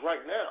concern is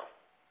right now.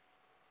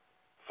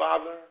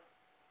 Father,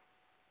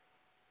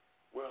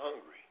 we're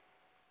hungry.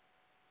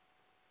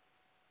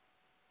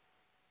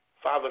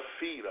 Father,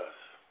 feed us.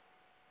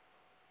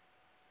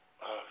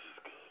 Oh, this is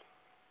good.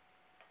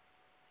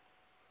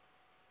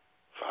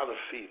 Father,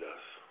 feed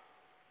us.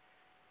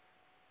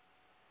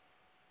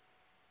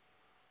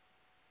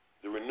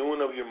 The renewing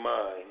of your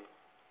mind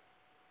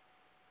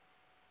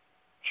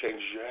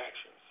changes your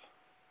actions.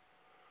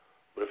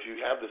 But if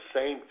you have the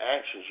same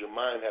actions, your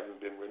mind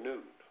hasn't been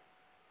renewed.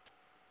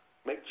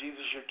 Make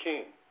Jesus your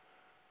king.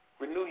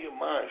 Renew your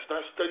mind.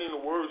 Start studying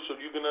the word so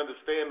you can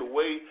understand the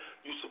way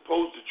you're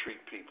supposed to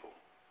treat people.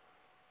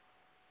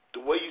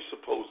 The way you're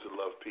supposed to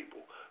love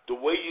people, the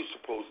way you're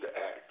supposed to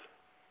act.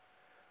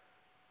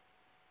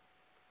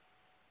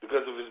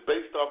 Because if it's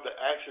based off the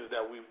actions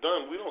that we've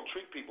done, we don't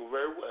treat people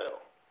very well.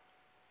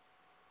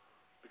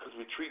 Because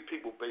we treat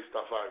people based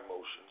off our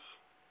emotions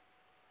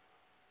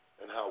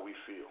and how we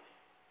feel,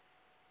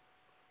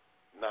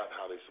 not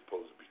how they're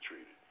supposed to be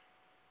treated.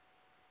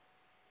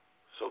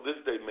 So this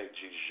day, make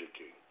Jesus your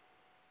king.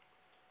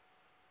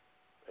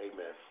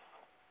 Amen.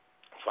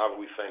 Father,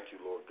 we thank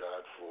you, Lord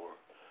God, for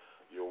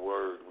your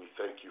word. We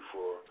thank you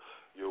for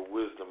your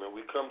wisdom. And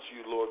we come to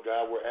you, Lord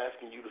God, we're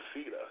asking you to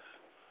feed us.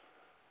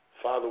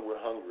 Father, we're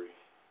hungry.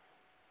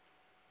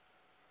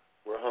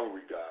 We're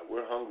hungry, God.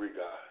 We're hungry,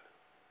 God.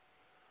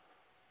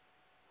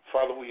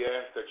 Father, we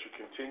ask that you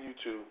continue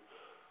to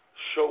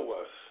show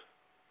us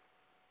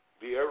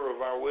the error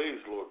of our ways,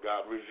 Lord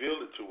God.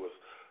 Reveal it to us.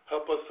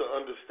 Help us to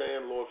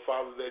understand, Lord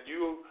Father, that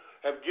you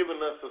have given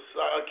us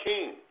a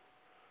king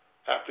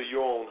after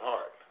your own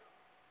heart.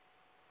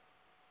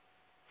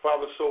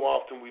 Father, so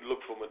often we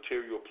look for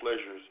material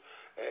pleasures,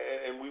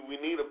 and we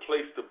need a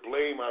place to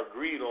blame our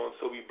greed on,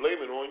 so we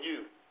blame it on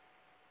you.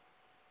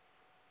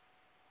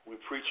 We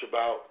preach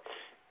about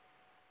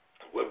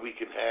what we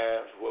can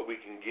have, what we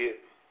can get,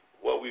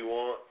 what we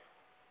want,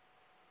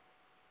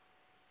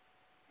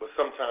 but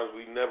sometimes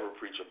we never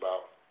preach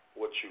about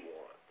what you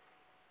want.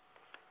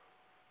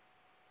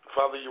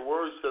 Father, your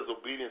word says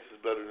obedience is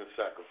better than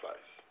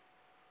sacrifice.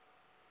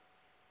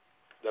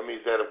 That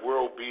means that if we're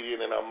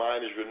obedient and our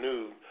mind is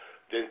renewed,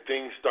 then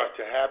things start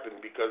to happen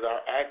because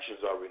our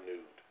actions are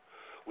renewed.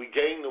 We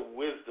gain the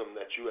wisdom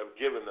that you have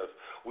given us.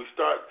 We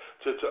start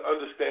to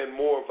understand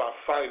more of our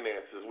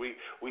finances. We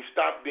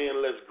stop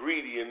being less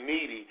greedy and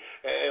needy,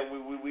 and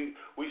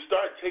we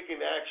start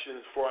taking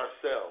actions for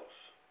ourselves.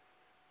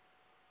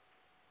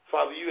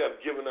 Father, you have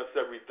given us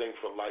everything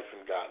for life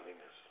and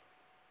godliness.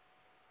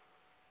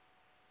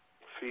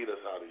 Feed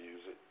us how to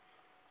use it.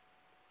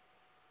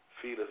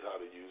 Feed us how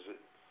to use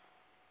it.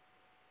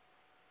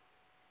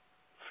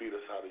 Feed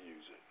us how to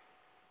use it.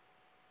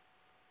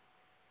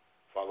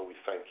 Father, we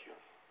thank you.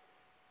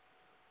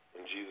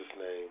 In Jesus'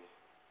 name,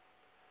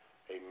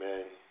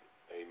 amen,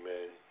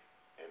 amen,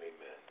 and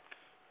amen.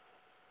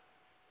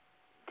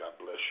 God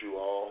bless you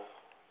all.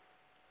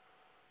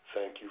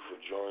 Thank you for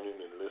joining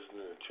and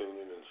listening and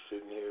tuning and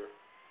sitting here.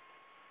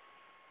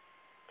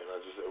 And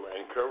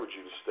I encourage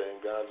you to stay in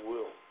God's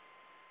will.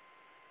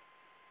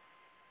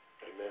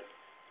 Amen.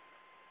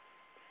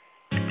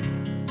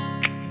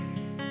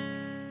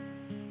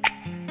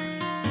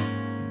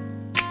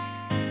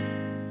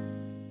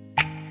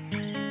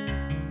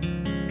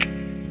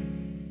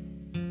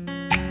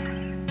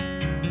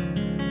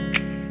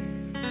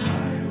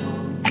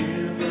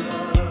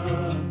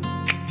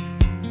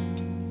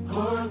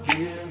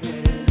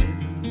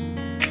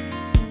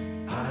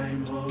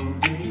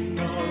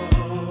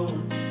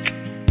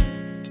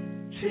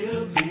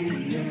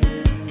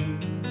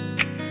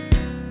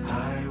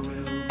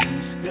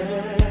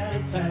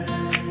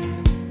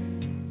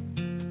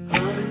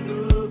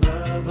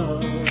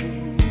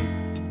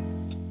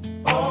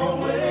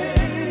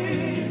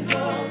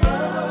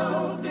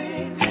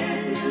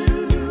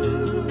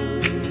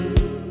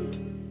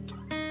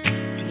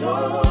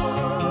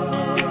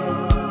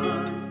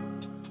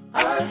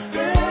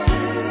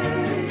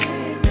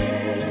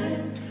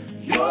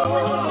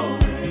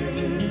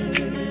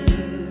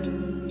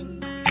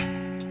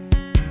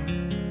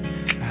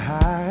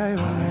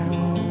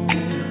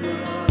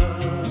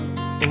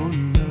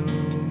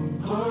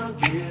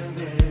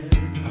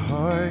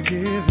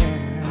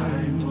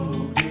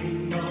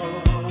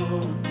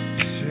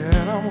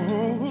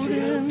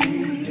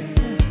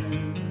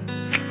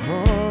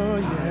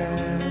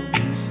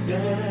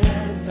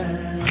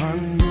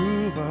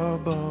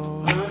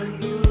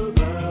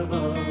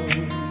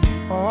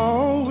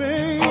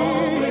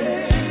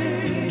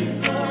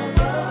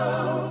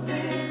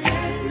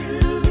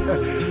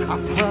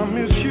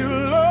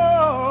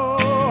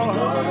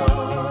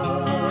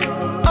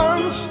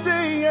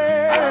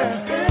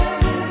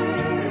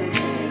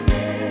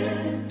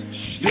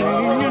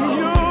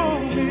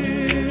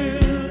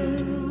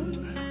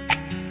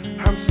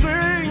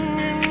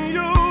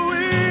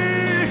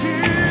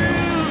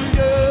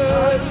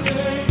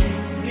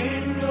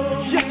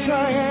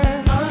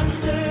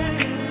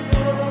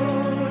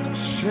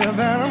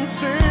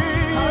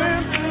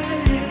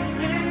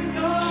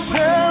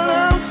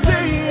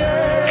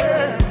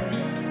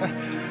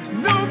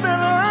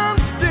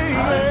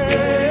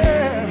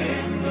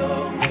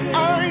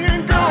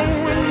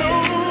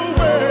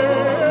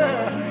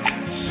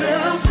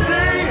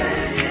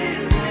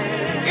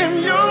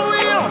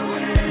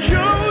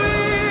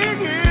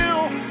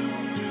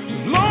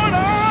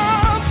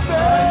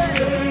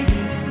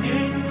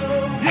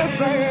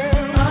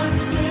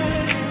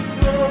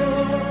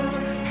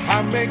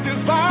 Make this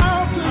vow.